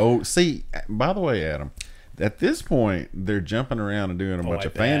Land. Oh, see, by the way, Adam. At this point, they're jumping around and doing a bunch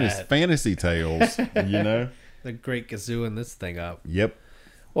of fantasy tales, The great gazooing this thing up. Yep.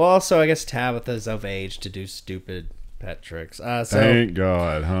 Well, also, I guess Tabitha's of age to do stupid pet tricks. Thank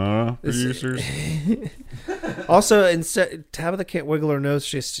God, huh? Producers. Also, instead, Tabitha can't wiggle her nose.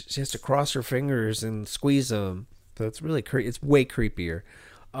 She has to cross her fingers and squeeze them. So it's really it's way creepier.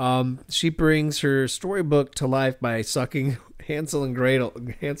 She brings her storybook to life by sucking Hansel and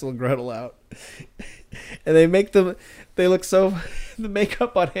Gretel out. And they look so, the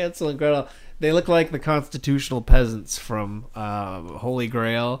makeup on Hansel and Gretel, they look like the constitutional peasants from Holy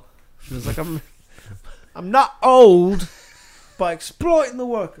Grail. She was like, I'm not old by exploiting the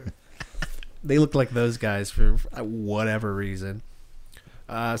worker. They look like those guys for whatever reason.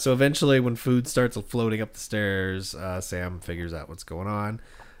 So eventually when food starts floating up the stairs, Sam figures out what's going on.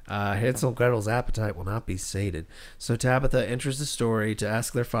 Hansel and Gretel's appetite will not be sated. So Tabitha enters the story to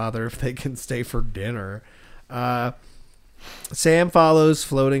ask their father if they can stay for dinner. Sam follows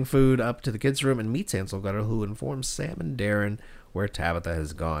floating food up to the kids' room and meets Hansel and Gretel, who informs Sam and Darren where Tabitha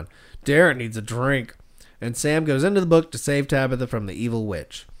has gone. Darren needs a drink, and Sam goes into the book to save Tabitha from the evil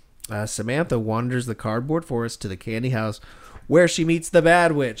witch. Samantha wanders the cardboard forest to the candy house, where she meets the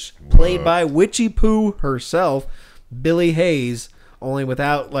bad witch, played by Witchy Poo herself, Billy Hayes, only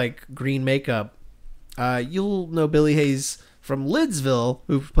without like green makeup. You'll know Billy Hayes from Lidsville,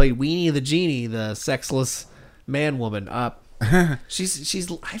 who played Weenie the Genie, the sexless man woman.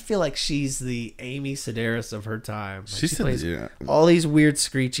 She's. I feel like she's the Amy Sedaris of her time. Like, she plays all these weird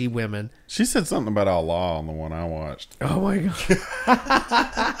screechy women. She said something about Allah on the one I watched. Oh my god!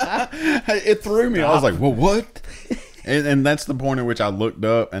 It threw me. I was like, "Well, what?" And that's the point at which I looked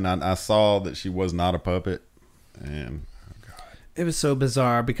up and I saw that she was not a puppet. And it was so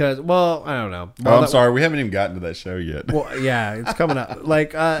bizarre because, well, I don't know. I'm sorry. We haven't even gotten to that show yet. Well, yeah, it's coming up.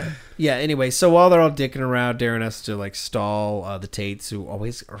 Anyway, so while they're all dicking around, Darren has to, stall the Tates, who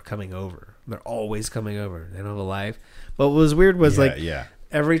always are coming over. They're always coming over. They don't have a life. But what was weird was,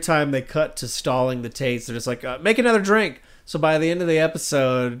 every time they cut to stalling the Tates, they're just like, make another drink. So by the end of the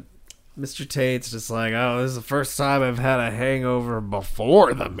episode, Mr. Tate's just like, oh, this is the first time I've had a hangover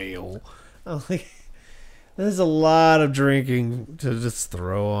before the meal. I'm like, there's a lot of drinking to just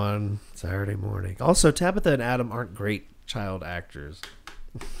throw on Saturday morning. Also, Tabitha and Adam aren't great child actors.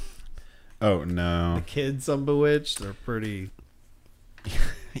 Oh no. The kids on Bewitched, they're pretty.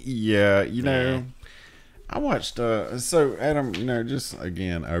 Yeah, you know, I watched. So Adam, you know, just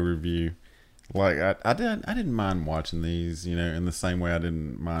again overview. Like I didn't mind watching these. You know, in the same way I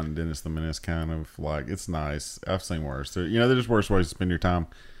didn't mind Dennis the Menace. Kind of like it's nice. I've seen worse. You know, there's worse ways to spend your time.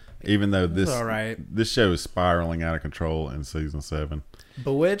 Even though this all right. This show is spiraling out of control in season 7.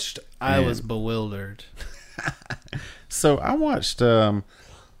 Bewitched, I was bewildered. So I watched I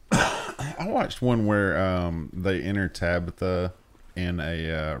watched one where they enter Tabitha in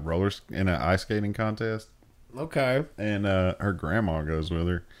an ice skating contest, Okay. and her grandma goes with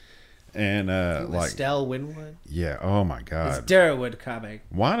her, and like Estelle Winwood. yeah, oh my It's god, Darwood comic.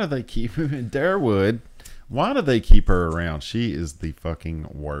 why do they keep Darwood? Why do they keep her around? She is the fucking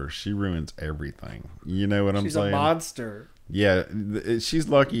worst. She ruins everything. You know what I'm She's saying? a monster. Yeah, she's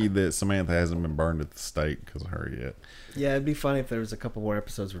lucky that Samantha hasn't been burned at the stake because of her yet. Yeah, it'd be funny if there was a couple more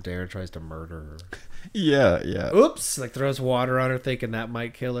episodes where Darren tries to murder her. Yeah, yeah. Oops! Like throws water on her, thinking that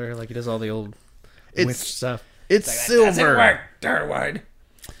might kill her. Like he does all the old witch stuff. It's Like, silver. That doesn't work, Darwood.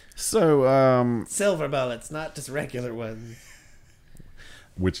 So, Silver bullets, not just regular ones.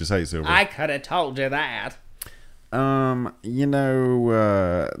 witches hate silver. I could have told you that. You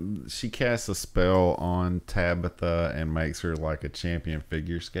know, she casts a spell on Tabitha and makes her like a champion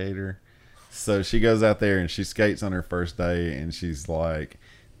figure skater. So she goes out there and she skates on her first day, and she's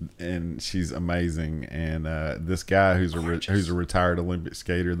amazing. And this guy who's a retired Olympic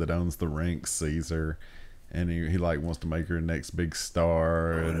skater that owns the rink sees her, and he like wants to make her next big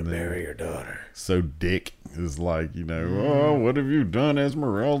star. I want and to then- marry your daughter. So Dick is like, you know, oh, what have you done,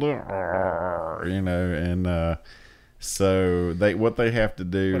 Esmeralda? You know, and so what they have to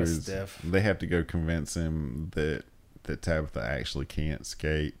do What a is stiff. they have to go convince him that Tabitha actually can't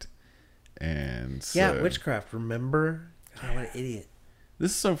skate. And so, Yeah, witchcraft. Remember? God, what an idiot!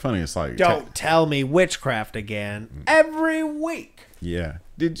 this is so funny. It's like, Don't tell me witchcraft again. Every week. yeah,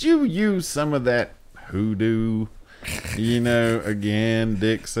 did you use some of that hoodoo? You know, again,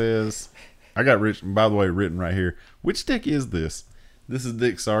 Dick says. I got by the way, written right here. Which Dick is this? This is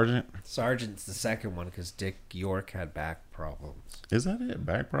Dick Sargent. Sargent's the second one because Dick York had back problems. Is that it?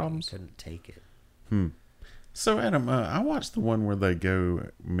 Back problems? Couldn't take it. So Adam, I watched the one where they go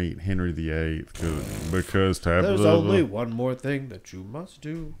meet Henry VIII because Tabitha. There's only one more thing that you must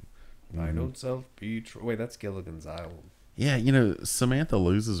do. Thine own self be true. Wait, that's Gilligan's Island. Yeah, you know, Samantha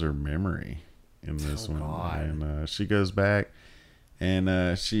loses her memory in this one, God. and she goes back,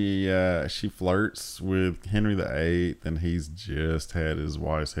 and she flirts with Henry VIII, and he's just had his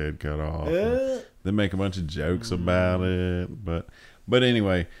wife's head cut off. They make a bunch of jokes about it, but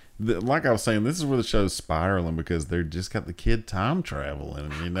anyway. Like I was saying, this is where the show's spiraling because they're just got the kid time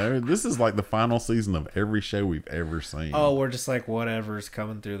traveling. You know, this is like the final season of every show we've ever seen. Oh, we're just like, whatever's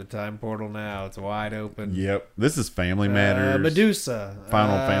coming through the time portal now. It's wide open. Yep. This is Family Matters. Medusa.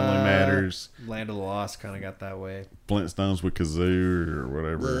 Final Family Matters. Land of the Lost kind of got that way. Flintstones with Kazoo or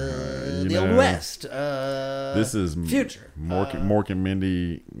whatever. The Old West. This is Future. Mork and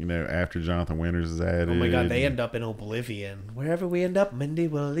Mindy, you know, after Jonathan Winters is added. Oh my God, they end up in Oblivion. Wherever we end up, Mindy,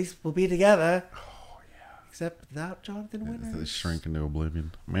 well, at least we'll be together. Oh, yeah. Except without Jonathan They Winters. shrink into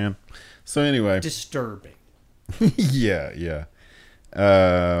oblivion. Man. So anyway. Disturbing. yeah.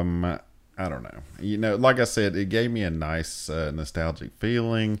 I don't know. You know, like I said, it gave me a nice nostalgic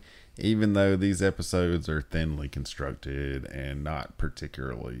feeling, even though these episodes are thinly constructed and not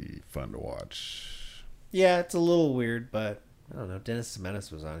particularly fun to watch. Yeah, it's a little weird, but I don't know. Dennis the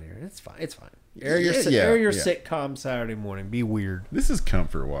Menace was on here. It's fine. It's fine. Air your Yeah. sitcom Saturday morning. Be weird. This is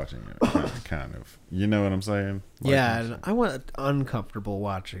comfort watching it, kind of. You know what I'm saying? Like, Yeah, and I want uncomfortable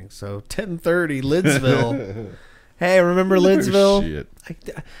watching. So 10:30, Lidsville. Hey, remember Lidsville? Shit.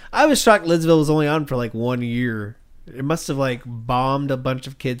 I was shocked Lidsville was only on for like 1 year. It must have like bombed a bunch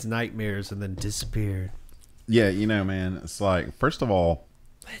of kids' nightmares and then disappeared. Yeah, you know, man, it's like, first of all,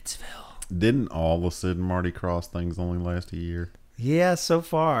 Lidsville. didn't all the Sid and Marty Cross things only last a year? Yeah, so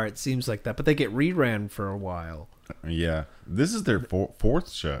far it seems like that, but they get reran for a while. Yeah. This is their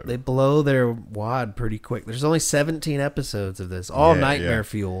fourth show. They blow their wad pretty quick. There's only 17 episodes of this, all nightmare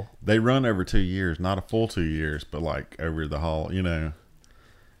fuel. They run over 2 years, not a full 2 years, but like over the whole, you know,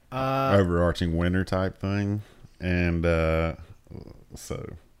 overarching winter type thing. And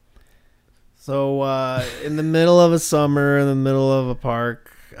so in the middle of a summer, in the middle of a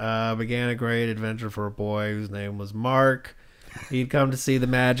park, began a great adventure for a boy whose name was Mark. He'd come to see the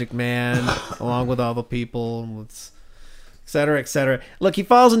Magic Man along with all the people, et cetera, et cetera. Look, he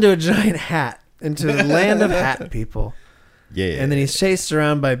falls into a giant hat, into the land of hat people. yeah. And then he's chased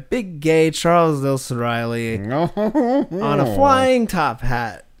around by big gay Charles Nelson Riley on a flying top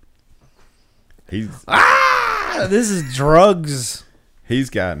hat. He's This is drugs. he's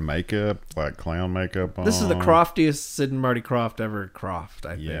got makeup, like clown makeup on. This is the croftiest Sid and Marty Krofft ever croft,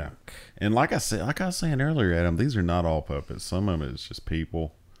 I Yeah. think. And like I was saying earlier, Adam, these are not all puppets. Some of it is just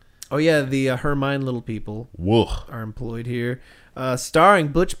people. Oh, yeah, the Hermine Little People Whoa. are employed here. Starring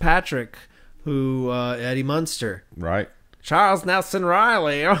Butch Patrick, who Eddie Munster. Right? Charles Nelson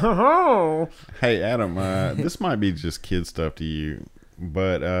Riley. Oh, Hey, Adam, this might be just kid stuff to you,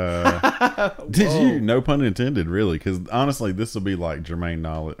 but did you, no pun intended, really, because honestly, this will be like Jermaine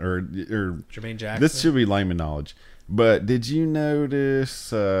knowledge, or Jermaine Jackson. this should be layman knowledge. But did you notice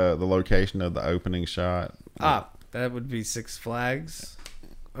the location of the opening shot? That would be Six Flags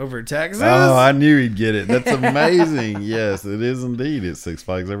over Texas. Oh, I knew he'd get it. That's amazing. Yes, it is indeed. It's Six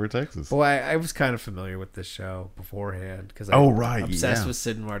Flags Over Texas. Boy, I was kind of familiar with this show beforehand because Oh, I'm right, obsessed yeah. with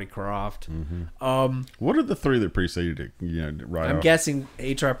Sid and Marty Krofft. What are the three that preceded it? Right I'm off? guessing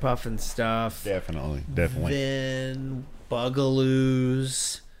HR Puffin stuff. Definitely. Then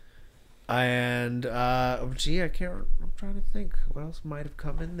Bugaloos. And I'm trying to think what else might have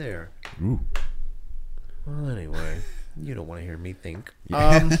come in there. Ooh. Well, anyway, you don't want to hear me think.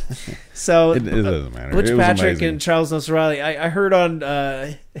 So It doesn't matter. Butch It was Patrick amazing. and Charles Nelson Riley. I heard on.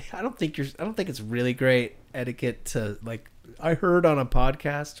 I don't think it's really great etiquette to like. I heard on a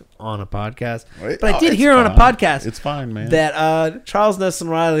podcast, but I did it's hear on a fine. podcast. It's fine, man. That Charles Nelson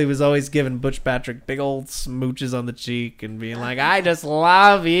Riley was always giving Butch Patrick big old smooches on the cheek and being like, "I just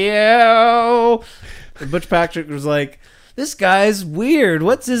love you." And Butch Patrick was like, "This guy's weird.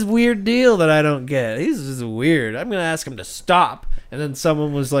 What's his weird deal that I don't get? He's just weird. I'm gonna ask him to stop." And then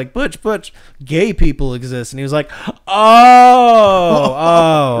someone was like, "Butch, gay people exist," and he was like,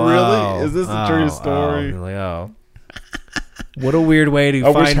 "Oh, Really? Is this a true story? Like, oh. What a weird way to I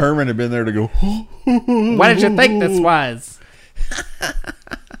wish find. Herman had been there to go. What did you think this was?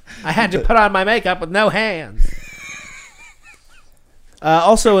 I had to put on my makeup with no hands.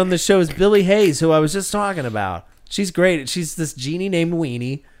 Also in the show is Billy Hayes, who I was just talking about. She's great. She's this genie named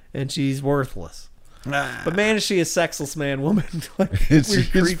Weenie, and she's worthless. But man, is she a sexless man-woman. Like, It's weird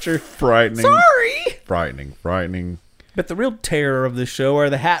just creature. frightening. Sorry! Frightening. But the real terror of the show are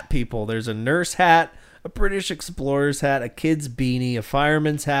the hat people. There's a nurse hat, a British explorer's hat, a kid's beanie, a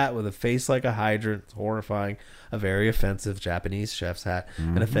fireman's hat with a face like a hydrant, it's horrifying, a very offensive Japanese chef's hat,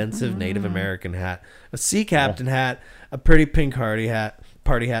 an offensive Native American hat, a sea captain hat, a pretty pink party hat,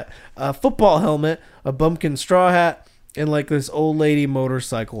 a football helmet, a bumpkin straw hat, and like this old lady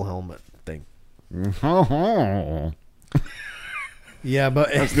motorcycle helmet thing. Yeah,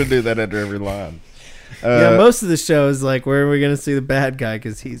 but I was going to do that after every line. yeah, most of the show is like, where are we going to see the bad guy?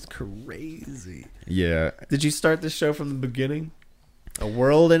 Because he's crazy. Yeah. Did you start this show from the beginning? A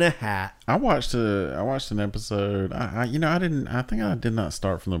World in a Hat. I watched an episode. I think I did not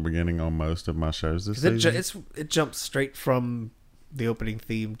start from the beginning on most of my shows this season. It jumps straight from the opening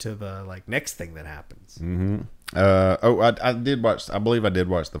theme to the like next thing that happens. I did watch. I believe I did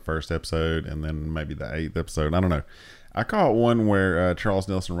watch the first episode and then maybe the 8th episode. I don't know. I caught one where Charles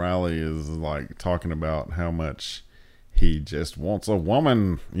Nelson Riley is like talking about how much he just wants a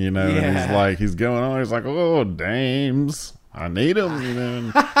woman, and he's going on. He's like, "Oh, dames, I need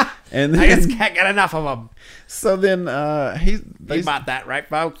them," and then, I just can't get enough of them. So then They bought that, right,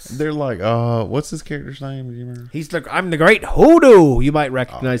 folks? they're like, what's his character's name? Do you remember? I'm the Great Hoodoo. You might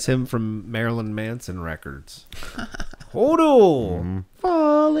recognize him from Marilyn Manson records. Hoodoo,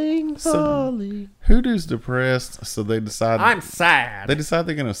 falling. Hoodoo's depressed, so they decide. I'm sad. They decide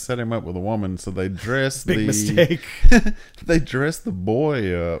they're going to set him up with a woman, so they dress Big mistake. They dress the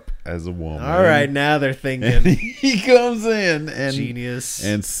boy up as a woman. All right, now they're And thinking he comes in and genius.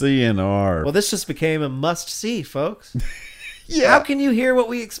 and CNR. Well, this just became a must-see, folks. yeah, How can you hear what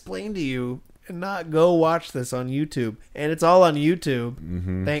we explain to you and not go watch this on YouTube? And it's all on YouTube.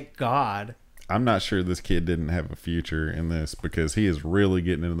 Mm-hmm. Thank God. I'm not sure this kid didn't have a future in this because he is really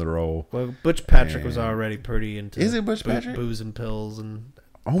getting into the role. Well, Butch Patrick was Man. already pretty into Is it Butch Patrick? booze and pills and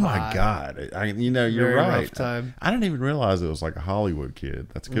Oh my Pot. God! You're Very right. rough time. I didn't even realize it was like a Hollywood kid.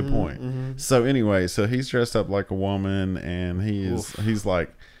 That's a good Mm-hmm, point. So anyway, so he's dressed up like a woman, and he's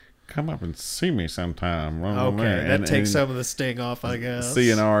like, "Come up and see me sometime." okay, that takes and some of the sting off, I guess.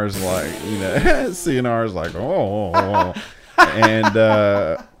 CNR's like, CNR's like, and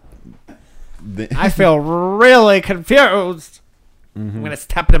I feel really confused. I'm gonna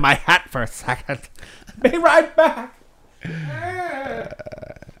step into my hat for a second. Be right back.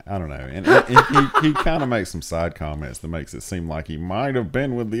 I don't know, and he kind of makes some side comments that makes it seem like he might have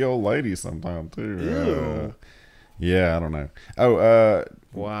been with the old lady sometime too. Ew. Yeah, I don't know. Oh,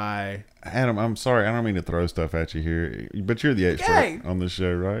 Why? Adam, I'm sorry, I don't mean to throw stuff at you here, but you're the expert Okay. on this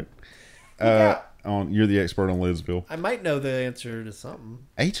show, right? You're the expert on Lidsville. I might know the answer to something.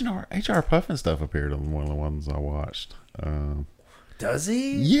 HR Puffin stuff appeared on one of the ones I watched. Does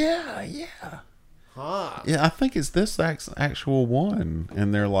he? Yeah. Huh. Yeah, I think it's this actual one,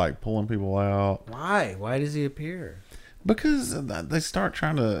 and they're like pulling people out. Why? Why does he appear? Because they start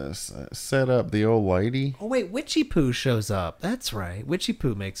trying to set up the old lady. Oh, wait. Witchy Poo shows up. That's right. Witchy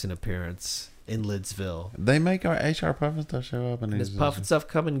Poo makes an appearance in Lidsville. They make our HR Puffin stuff show up. And Does Puffin stuff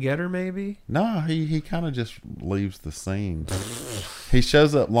come and get her, maybe? No, he kind of just leaves the scene. He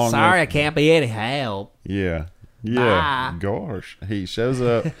shows up long Sorry, I enough. can't be any help. Yeah. Bye. Gosh. He shows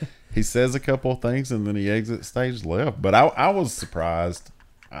up. He says a couple of things, and then he exits stage left. But I was surprised.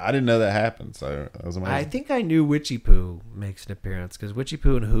 I didn't know that happened, so that was amazing. I think I knew Witchy Poo makes an appearance because Witchy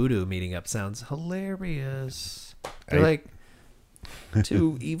Poo and Hoodoo meeting up sounds hilarious. They're like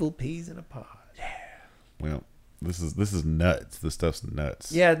two evil peas in a pod. Well, this is nuts. This stuff's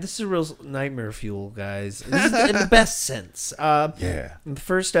nuts. Yeah, this is real nightmare fuel, guys. This is in the best sense. Yeah. In the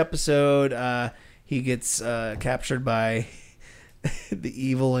first episode, he gets captured by the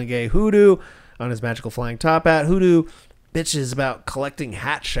evil and gay Hoodoo on his magical flying top hat. Hoodoo bitches about collecting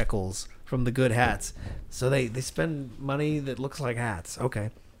hat shekels from the good hats. So they spend money that looks like hats.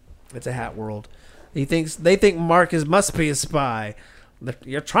 Okay. It's a hat world. They think Mark must be a spy.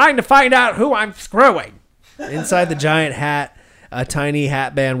 You're trying to find out who I'm screwing. Inside the giant hat, a tiny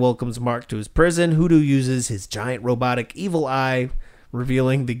hat band welcomes Mark to his prison. Hoodoo uses his giant robotic evil eye,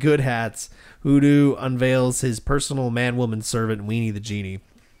 revealing the good hats. Hoodoo unveils his personal man-woman servant, Weenie the Genie.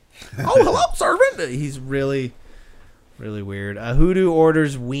 Oh, hello, servant! He's really, really weird. Hoodoo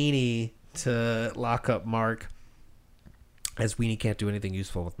orders Weenie to lock up Mark, as Weenie can't do anything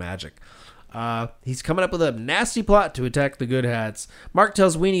useful with magic. He's coming up with a nasty plot to attack the good hats. Mark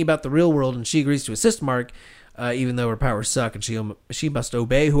tells Weenie about the real world, and she agrees to assist Mark, even though her powers suck, and she must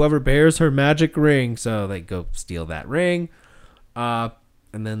obey whoever bears her magic ring. So they go steal that ring.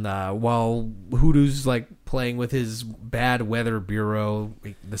 And then while Hoodoo's like playing with his bad weather bureau,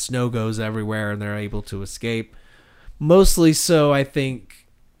 the snow goes everywhere, and they're able to escape. Mostly so, I think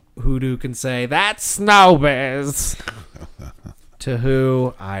Hoodoo can say, "That's Snow Biz." To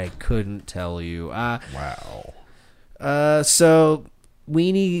who? I couldn't tell you. Wow. So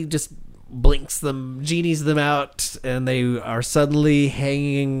Weenie just genies them out, and they are suddenly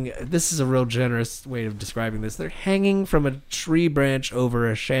hanging. This is a real generous way of describing this. They're hanging from a tree branch over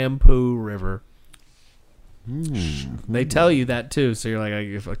a shampoo river. They tell you that too, so you're like,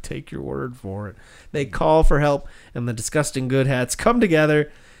 if I take your word for it. They call for help, and the disgusting good hats come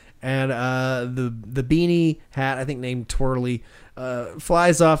together, and the beanie hat, I think named Twirly,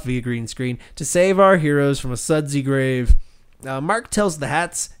 flies off via green screen to save our heroes from a sudsy grave. Mark tells the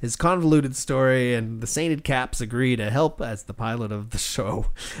hats his convoluted story, and the sainted caps agree to help as the pilot of the show,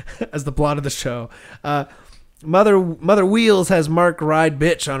 as the plot of the show. Mother Wheels has Mark ride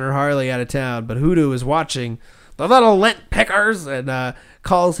bitch on her Harley out of town, but Hoodoo is watching the little lint pickers and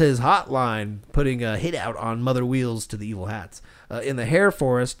calls his hotline, putting a hit out on Mother Wheels to the evil hats. In the hair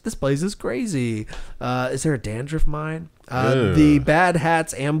forest, this place is crazy. Is there a dandruff mine? The bad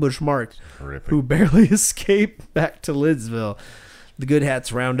hats ambush Mark, who barely escape back to Lidsville. The good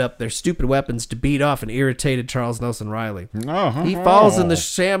hats round up their stupid weapons to beat off an irritated Charles Nelson Riley. He falls in the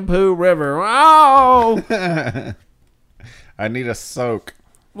shampoo river. Oh! I need a soak.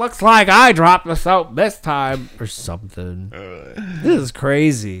 Looks like I dropped the soap this time, or something. This is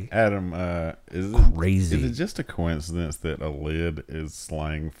crazy. Adam, is it just a coincidence that a lid is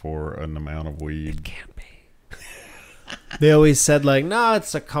slang for an amount of weed? It can't be. They always said, like, no,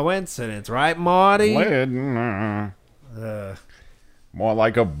 it's a coincidence, right, Marty? Lid? More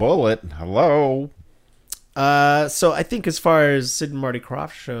like a bullet. Hello? So I think as far as Sid and Marty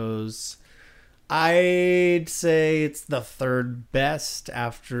Krofft shows, I'd say it's the third best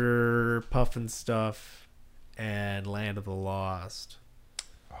after Puffin Stuff and Land of the Lost.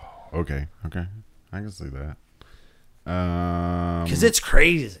 Okay. I can see that. Because it's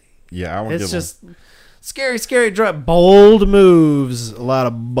crazy. Yeah, I would. It's just scary drop. Bold moves. A lot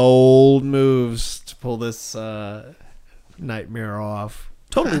of bold moves to pull this nightmare off.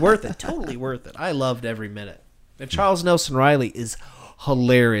 Totally worth it. Totally worth it. I loved every minute. And Charles Nelson Riley is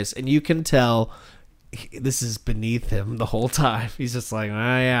hilarious, and you can tell this is beneath him the whole time. He's just like,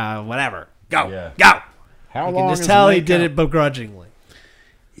 yeah, whatever. Go. How you long? can just tell he did it begrudgingly.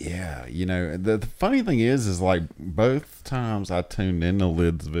 Yeah, the funny thing is like both times I tuned into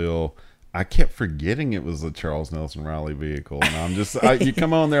Lidsville, I kept forgetting it was a Charles Nelson Riley vehicle, and I'm just you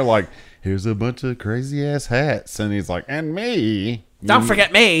come on there like, here's a bunch of crazy ass hats, and he's like, and me. Don't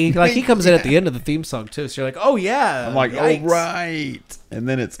forget me. Like, he comes in at the end of the theme song, too. So you're like, oh, yeah. I'm like, yikes. oh, right. And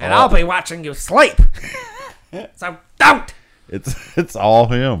then it's And I'll be watching you sleep. So don't. It's all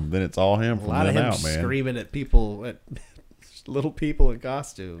him. Then it's all him A from lot of then him out, man. screaming at people, at little people in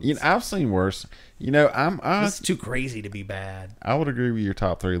costumes. You know, I've seen worse. You know, It's too crazy to be bad. I would agree with your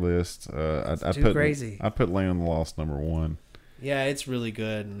top 3 list. I too crazy. I put Land of the Lost number 1. Yeah, it's really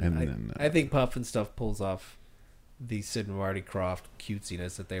good. And then, I think Puff and Stuff pulls off the Sid and Marty Krofft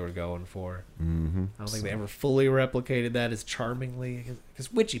cutesiness that they were going for. Mm-hmm. I don't think they ever fully replicated that as charmingly,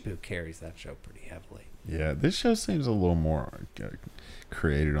 because Witchy Poo carries that show pretty heavily. Yeah, this show seems a little more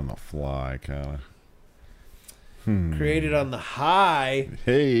created on the fly, kind of. Created on the high.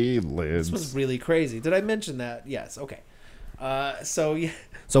 Hey, Lids. This was really crazy. Did I mention that? Yes. Okay. So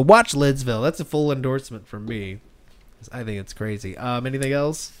watch Lidsville. That's a full endorsement from me. I think it's crazy. Anything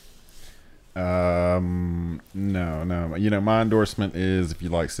else? No. You know, my endorsement is if you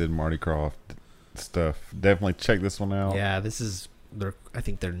like Sid and Marty Krofft stuff, definitely check this one out. Yeah, this is I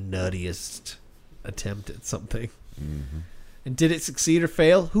think their nuttiest attempt at something. Mm-hmm. And did it succeed or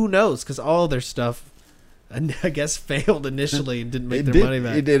fail? Who knows? Because all of their stuff, I guess, failed initially and didn't make their money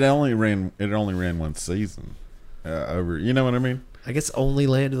back. It only ran one season. Over, you know what I mean? I guess only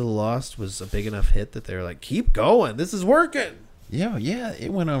Land of the Lost was a big enough hit that they were like, keep going. This is working. Yeah,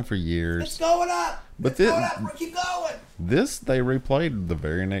 it went on for years. It's going up. But It's going up. Keep going. This they replayed the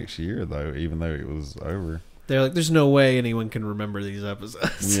very next year though, even though it was over. They're like, there's no way anyone can remember these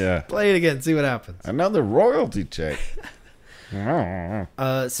episodes. Yeah. Play it again. See what happens. Another royalty check.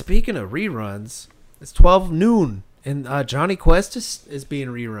 Speaking of reruns, it's 12 noon, and Johnny Quest is being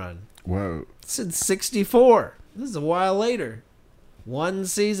rerun. Whoa. Since 64. This is a while later. One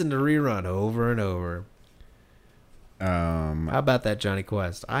season to rerun over and over. How about that, Johnny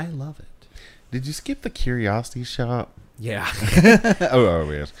Quest? I love it. Did you skip the Curiosity Shop? Yeah. oh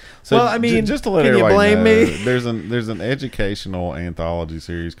yes. So well, I mean, just to let can you everybody blame know, me? there's an educational anthology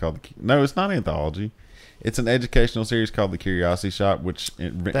series called no, it's not anthology. It's an educational series called The Curiosity Shop,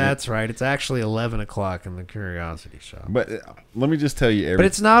 That's right. It's actually 11 o'clock in the Curiosity Shop. But let me just tell you, but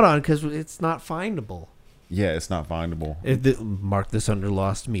it's not on because it's not findable. Yeah, it's not findable. Mark this under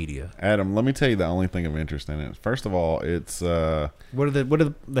lost media. Adam, let me tell you the only thing of interest in it. First of all, it's what are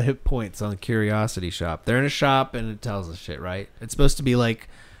the hit points on the Curiosity Shop? They're in a shop and it tells us shit, right? It's supposed to be like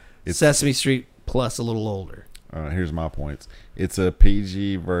Sesame Street plus a little older. Here's my points. It's a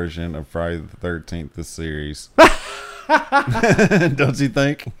PG version of Friday the 13th, the series. Don't you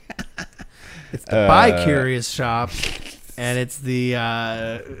think? It's the By Curious Shop, and it's the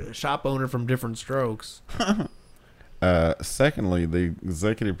shop owner from Different Strokes. Secondly, the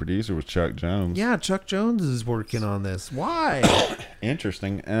executive producer was Chuck Jones. Yeah, Chuck Jones is working on this. Why?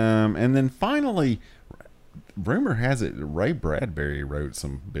 Interesting. And then finally, rumor has it Ray Bradbury wrote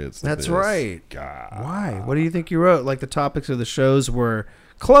some bits. That's right. God. Why? What do you think you wrote? Like the topics of the shows were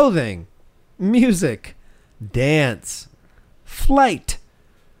clothing, music, dance, flight,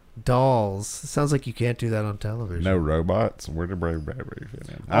 dolls. Sounds like you can't do that on television. No robots. Where did Ray Bradbury fit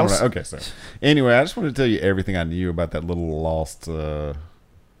in? I don't know. Okay, so anyway, I just wanted to tell you everything I knew about that little lost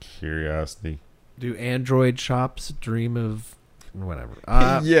curiosity. Do Android shops dream of whatever?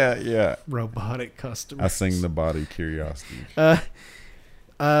 Yeah. Robotic customers. I sing the body curiosity.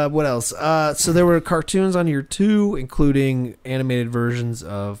 What else? So there were cartoons on here too, including animated versions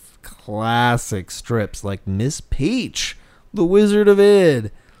of classic strips like Miss Peach, The Wizard of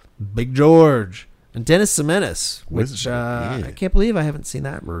Id, Big George, and Dennis the Menace, which I can't believe I haven't seen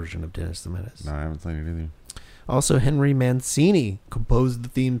that version of Dennis the Menace. No, I haven't seen it either. Also, Henry Mancini composed the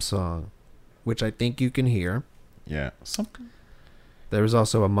theme song, which I think you can hear. Yeah, something. There was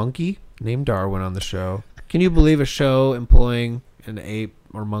also a monkey named Darwin on the show. Can you believe a show employing an ape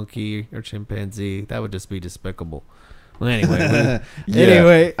or monkey or chimpanzee? That would just be despicable. Well, anyway.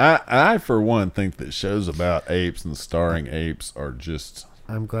 Anyway. I, for one, think that shows about apes and starring apes are just...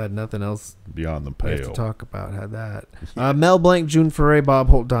 I'm glad nothing else beyond the we have pale. to talk about had that. Mel Blanc, June Foray, Bob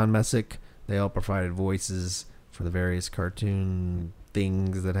Holt, Don Messick. They all provided voices for the various cartoon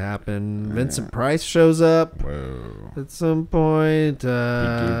things that happen. Vincent Price shows up at some point.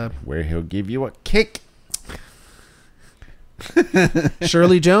 Where he'll give you a kick.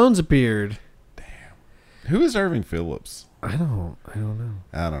 Shirley Jones appeared. Damn. Who is Irving Phillips? I don't know.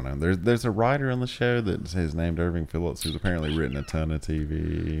 I don't know. There's a writer on the show that is named Irving Phillips who's apparently written a ton of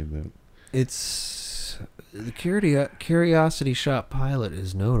TV. It's the Curiosity Shop pilot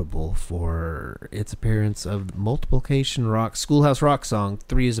is notable for its appearance of Multiplication Rock Schoolhouse Rock song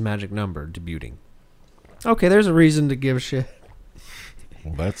 3 is a Magic Number debuting. Okay, there's a reason to give a shit.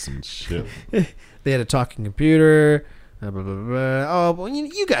 Well, that's some shit. They had a talking computer. Blah, blah, blah, blah. Oh, well,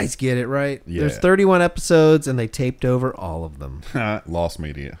 you guys get it, right? Yeah. There's 31 episodes, and they taped over all of them. Lost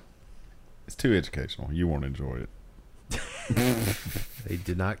media. It's too educational. You won't enjoy it. They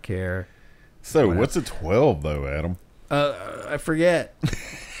did not care. So, what's a 12 though, Adam? I forget.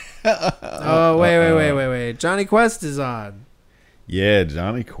 Oh, wait. Johnny Quest is on. Yeah,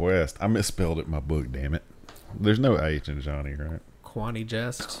 Johnny Quest. I misspelled it in my book, damn it. There's no H in Johnny, right? Quanny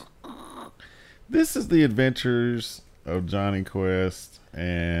Jest. This is the adventures of Johnny Quest,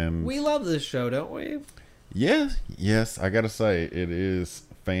 and We love this show, don't we? yes, I gotta say it is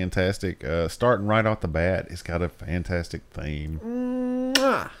fantastic. Starting right off the bat, it's got a fantastic theme.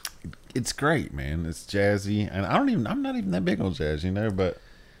 Mwah. It's great, man. It's jazzy, and I'm not even that big on jazz, but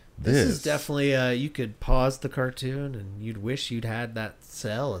This is definitely you could pause the cartoon and you'd wish you'd had that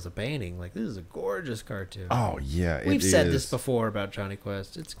cell as a painting. Like, this is a gorgeous cartoon. Oh yeah, We've said this before about Johnny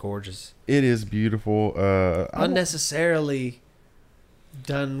Quest. It's gorgeous. It is beautiful. Unnecessarily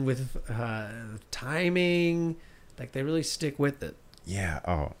done with timing. Like, they really stick with it. Yeah.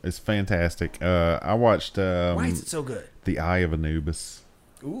 Oh, it's fantastic. I watched. Why is it so good? The Eye of Anubis.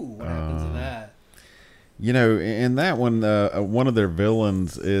 Ooh, what happens in that? In that one of their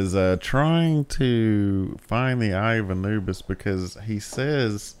villains is trying to find the Eye of Anubis because he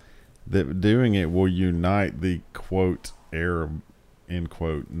says that doing it will unite the quote Arab end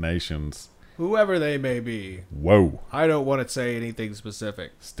quote nations. Whoever they may be. Whoa. I don't want to say anything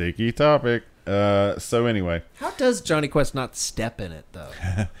specific. Sticky topic. So anyway. How does Johnny Quest not step in it, though?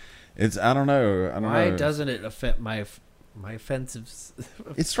 I don't know. Why doesn't it affect my offensive?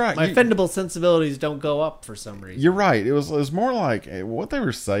 It's right. My offendable sensibilities don't go up for some reason. You're right. It was more like what they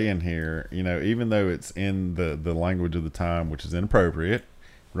were saying here. Even though it's in the language of the time, which is inappropriate,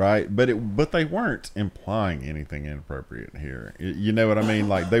 right? But they weren't implying anything inappropriate here. You know what I mean?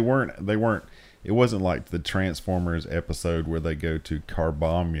 Like they weren't. It wasn't like the Transformers episode where they go to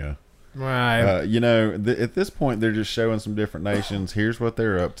Carbomia. Right. At this point, they're just showing some different nations. Here's what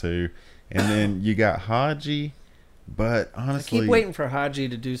they're up to, and then you got Haji. But honestly, I keep waiting for Haji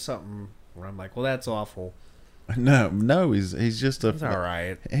to do something where I'm like, well, that's awful. No, he's just It's all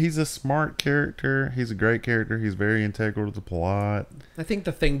right. He's a smart character. He's a great character. He's very integral to the plot. I think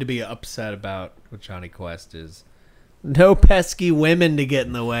the thing to be upset about with Johnny Quest is no pesky women to get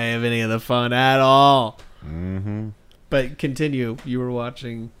in the way of any of the fun at all. Mm-hmm. But continue. You were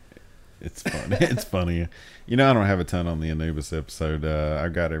watching. It's funny. It's funny. I don't have a ton on the Anubis episode. I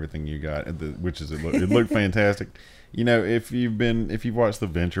got everything you got, which is it looked fantastic. If you've watched the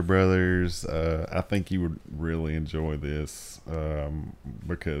Venture Brothers, I think you would really enjoy this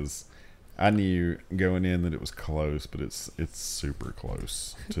because I knew going in that it was close, but it's super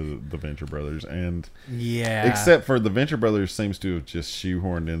close to the Venture Brothers, and Yeah. except for the Venture Brothers seems to have just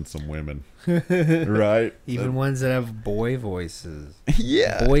shoehorned in some women, right? Even ones that have boy voices.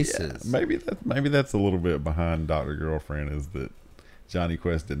 Yeah, Voices. Yeah. Maybe that's a little bit behind Dr. Girlfriend is that Johnny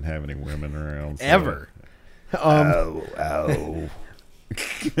Quest didn't have any women around Ever. So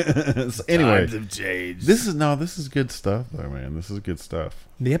anyway, Times have changed. this is good stuff though, man. This is good stuff.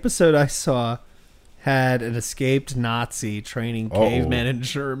 The episode I saw had an escaped Nazi training cavemen in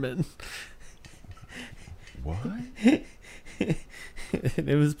German. What?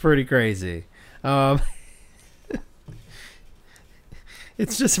 It was pretty crazy.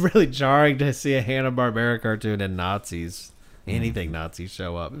 It's just really jarring to see a Hanna-Barbera cartoon and Nazis, anything Nazis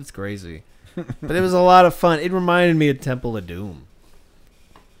show up. It was crazy. But it was a lot of fun. It reminded me of Temple of Doom.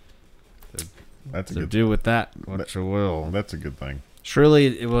 That's a So good. do with that what you will. That's a good thing.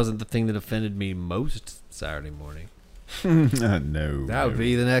 Surely it wasn't the thing that offended me most Saturday morning. No, That would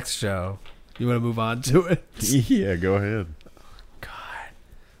be the next show. You want to move on to it? Yeah, go ahead. God,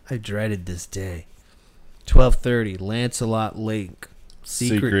 I dreaded this day. 12:30, Lancelot Link,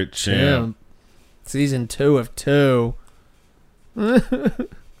 Secret Chimp. Season 2 of 2.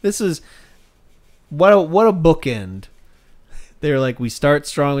 This is what a bookend. They're like, we start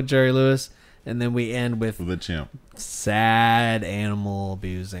strong with Jerry Lewis, and then we end with The chimp. sad animal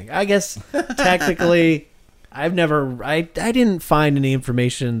abusing. I guess technically, I didn't find any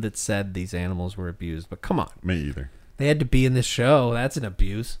information that said these animals were abused. But come on, Me either. they had to be in this show. That's an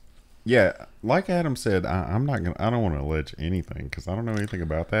abuse. Yeah, like Adam said, I don't want to allege anything because I don't know anything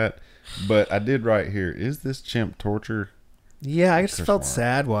about that. But I did write here: is this chimp torture? Yeah, I just Chris felt Mark.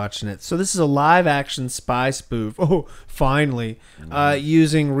 sad watching it. So this is a live action spy spoof. Oh, finally,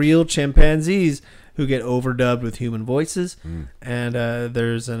 using real chimpanzees who get overdubbed with human voices, and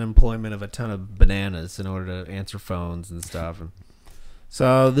there's an employment of a ton of bananas in order to answer phones and stuff. And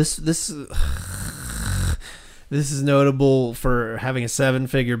so this is notable for having a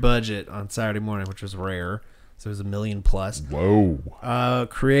 7-figure budget on Saturday morning, which was rare. So it was 1 million plus. Whoa.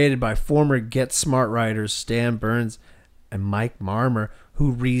 Created by former Get Smart writers Stan Burns and Mike Marmer,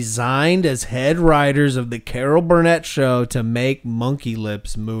 who resigned as head writers of the Carol Burnett Show to make Monkey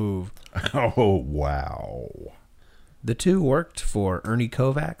Lips move. Oh, wow. The two worked for Ernie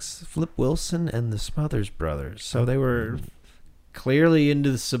Kovacs, Flip Wilson, and the Smothers Brothers. So they were clearly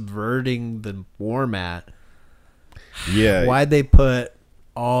into subverting the format. Yeah. Why'd they put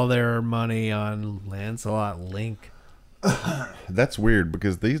all their money on Lancelot Link? That's weird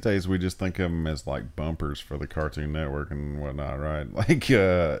because these days we just think of them as like bumpers for the Cartoon Network and whatnot, right? Like,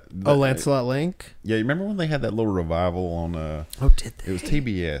 Lancelot Link? Yeah, you remember when they had that little revival on? Did they? It was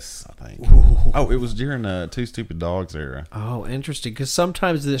TBS, I think. Oh, it was during Two Stupid Dogs era. Oh, interesting. Because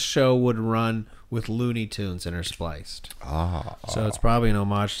sometimes this show would run with Looney Tunes interspliced. So it's probably an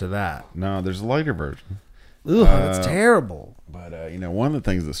homage to that. No, there's a later version. Ooh, that's terrible. But one of the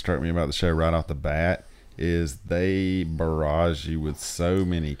things that struck me about the show right off the bat is they barrage you with so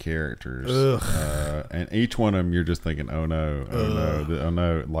many characters, and each one of them you're just thinking, oh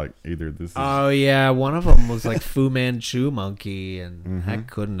no, like either this is... Oh yeah, one of them was like Fu Manchu Monkey, and that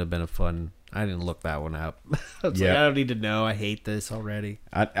couldn't have been a fun... I didn't look that one up. I was like, I don't need to know. I hate this already.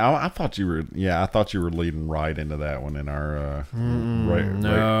 I thought you were, I thought you were leading right into that one in our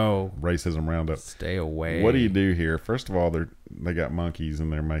no racism roundup. Stay away. What do you do here? First of all, they got monkeys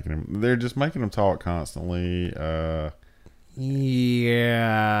and they're just making them talk constantly.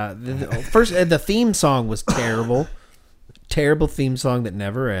 Yeah. First, the theme song was terrible. Terrible theme song that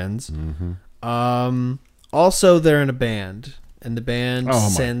never ends. Also, they're in a band. And the band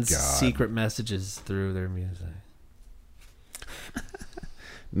sends secret messages through their music.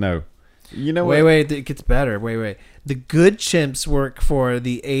 No. You know what? Wait, it gets better. Wait. The good chimps work for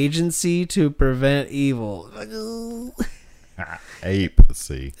the Agency to Prevent Evil. Ape,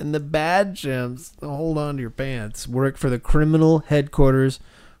 see. And the bad chimps, hold on to your pants, work for the criminal headquarters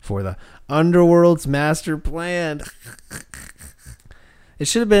for the Underworld's master plan. It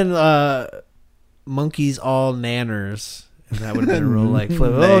should have been Monkeys All Nanners. And that would have been a real like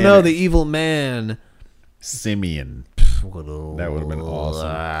flip. Oh no, the evil man. Simeon. That would have been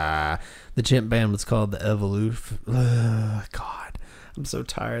awesome. The chimp band was called the Evolution. God, I'm so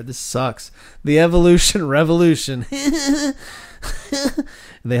tired. This sucks. The Evolution Revolution.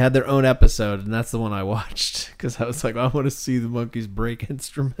 They had their own episode, and that's the one I watched because I was like, I want to see the monkeys break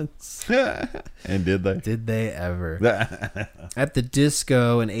instruments. And did they? Did they ever? At the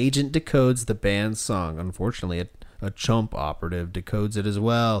disco, an agent decodes the band's song. Unfortunately, a chump operative decodes it as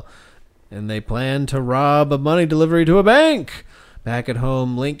well, and they plan to rob a money delivery to a bank. Back at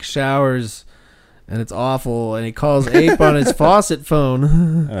home, Link showers, and it's awful, and he calls Ape on his faucet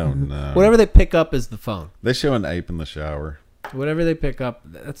phone. Oh, no. Whatever they pick up is the phone. They show an ape in the shower. Whatever they pick up,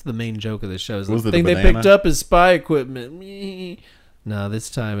 that's the main joke of the show. Was the it thing a they picked up is spy equipment. No,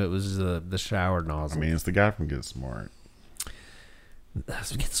 this time it was the shower nozzle. I mean, it's the guy from Get Smart.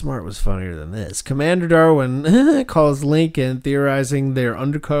 Get Smart was funnier than this. Commander Darwin calls Lincoln, theorizing their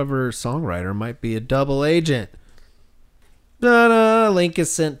undercover songwriter might be a double agent. Link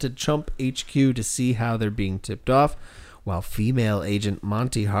is sent to Chump HQ to see how they're being tipped off, while female agent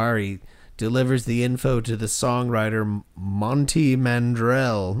Monty Hari delivers the info to the songwriter Monty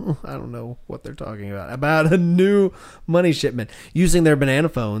Mandrell. I don't know what they're talking about a new money shipment. Using their banana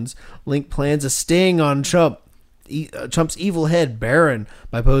phones, Link plans a sting on Chump's evil head, Baron,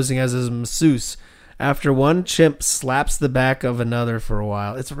 by posing as his masseuse. After one chimp slaps the back of another for a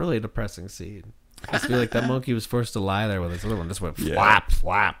while. It's really a depressing scene. I just feel like that monkey was forced to lie there with this other one. Just went flap,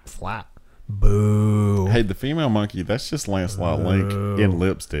 flap, flap. Boo. Hey, the female monkey, that's just Lancelot Link in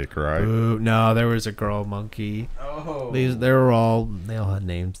lipstick, right? Boo. No, there was a girl monkey. Oh. They all had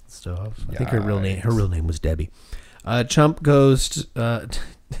names and stuff. I think her real name was Debbie. Chump goes to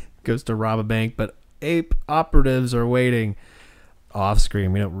rob a bank, but ape operatives are waiting off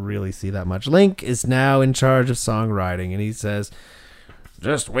screen. We don't really see that much. Link is now in charge of songwriting, and he says,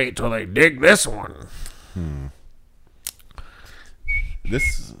 just wait till they dig this one.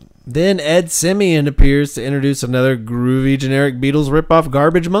 Then Ed Simeon appears to introduce another groovy generic Beatles ripoff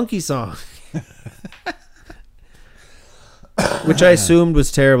Garbage Monkey song. Which I assumed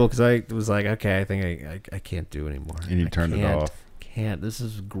was terrible because I was like, okay, I think I can't do anymore. And you turned it off. Can't. This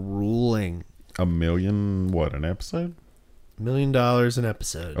is grueling. $1 million, what, an episode? $1 million an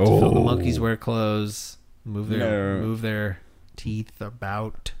episode. Oh. So the monkeys wear clothes, move their teeth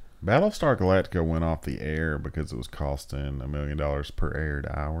about. Battlestar Galactica went off the air because it was costing $1 million per aired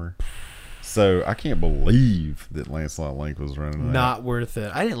hour. So I can't believe that Lancelot Link was running that. Not worth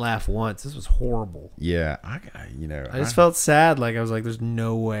it. I didn't laugh once. This was horrible. Yeah, I just felt sad. Like I was like, "There's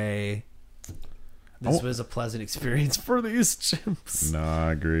no way." This was a pleasant experience for these chimps. No,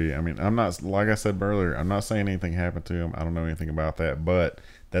 I agree. I mean, I'm not, like I said earlier, I'm not saying anything happened to him. I don't know anything about that, but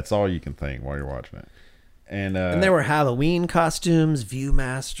that's all you can think while you're watching it. And there were Halloween costumes,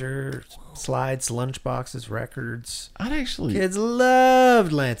 Viewmaster, slides, lunchboxes, records. Kids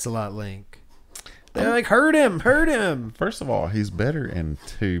loved Lancelot Link. They're like, hurt him. First of all, he's better in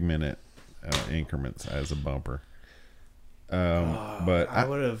 2-minute increments as a bumper. But I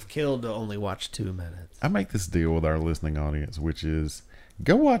would have killed to only watch 2 minutes. I make this deal with our listening audience, which is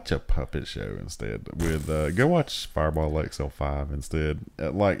go watch a puppet show instead. Go watch Fireball XL5 instead.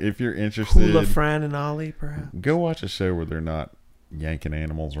 Like if you're interested, Hula Fran and Ollie, perhaps. Go watch a show where they're not yanking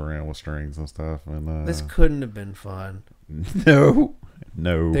animals around with strings and stuff. And this couldn't have been fun. No.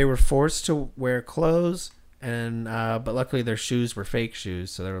 They were forced to wear clothes, and but luckily their shoes were fake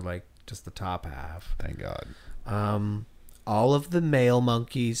shoes, so they were like just the top half. Thank God. All of the male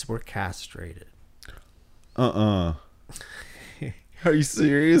monkeys were castrated. Are you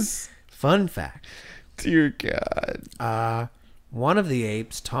serious? Fun fact. Dear God. One of the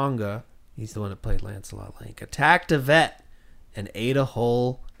apes, Tonga, he's the one that played Lancelot Link, attacked a vet and ate a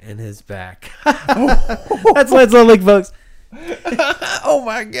hole in his back. That's Lancelot Link, folks. Oh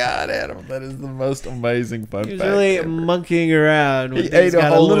my God, Adam! That is the most amazing fun fact. He was really ever. monkeying around. He ate a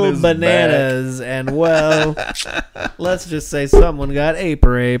hole in his bananas, and well, let's just say someone got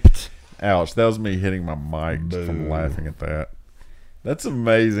ape-raped. Ouch! That was me hitting my mic from laughing at that. That's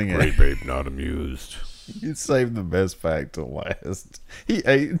amazing. Ape, not amused. You saved the best fact to last. He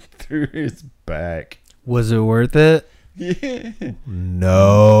ate through his back. Was it worth it? Yeah.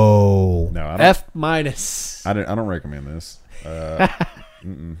 No. No, I don't. F minus. I don't recommend this.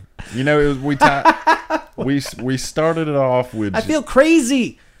 You know, it was we started it off with. I feel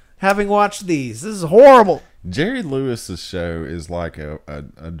crazy having watched these. This is horrible. Jerry Lewis's show is like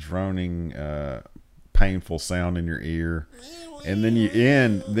a droning, painful sound in your ear, and then you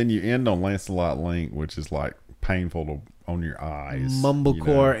end on Lancelot Link, which is like painful on your eyes.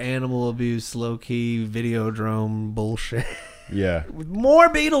 Mumblecore, animal abuse, low key, Videodrome bullshit. Yeah. More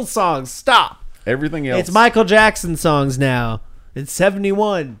Beatles songs. Stop. Everything else. It's Michael Jackson songs now. It's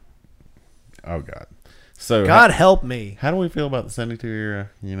 71. Oh God. So God help me. How do we feel about the 72 era?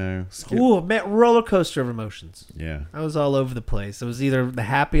 You know. Ooh, man, roller coaster of emotions. Yeah. I was all over the place. It was either the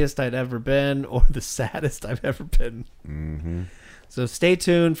happiest I'd ever been or the saddest I've ever been. Mm-hmm. So stay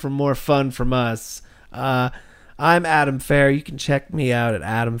tuned for more fun from us. I'm Adam Fair. You can check me out at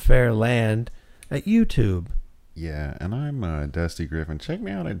Adam Fairland at YouTube. Yeah, and I'm Dusty Griffin. Check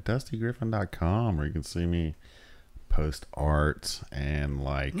me out at dustygriffin.com where you can see me post art and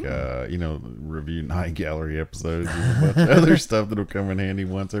review Night Gallery episodes and a bunch of other stuff that'll come in handy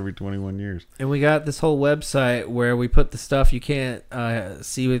once every 21 years. And we got this whole website where we put the stuff you can't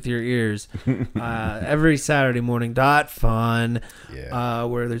see with your ears every Saturday morning. .fun, Yeah.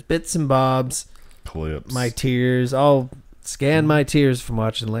 where there's bits and bobs, Clips. my tears. I'll scan my tears from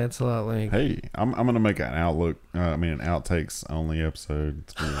watching Lancelot Link. Hey, I'm gonna make an outtakes only episode.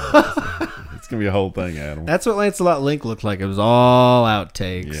 It's gonna be a whole thing, Adam. That's what Lancelot Link looked like. It was all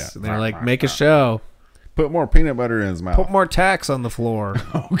outtakes. Yeah. They're like, make a show. Put more peanut butter in his mouth. Put more tacks on the floor.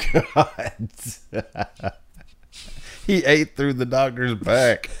 Oh God. He ate through the doctor's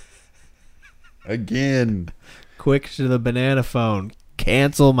back. Again. Quick to the banana phone.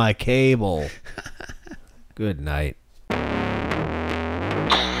 Cancel my cable. Good night.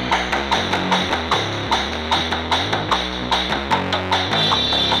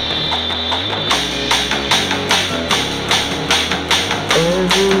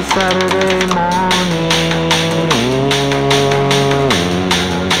 Every Saturday morning,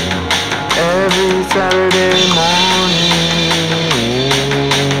 every Saturday morning,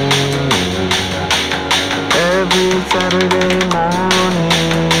 every Saturday morning.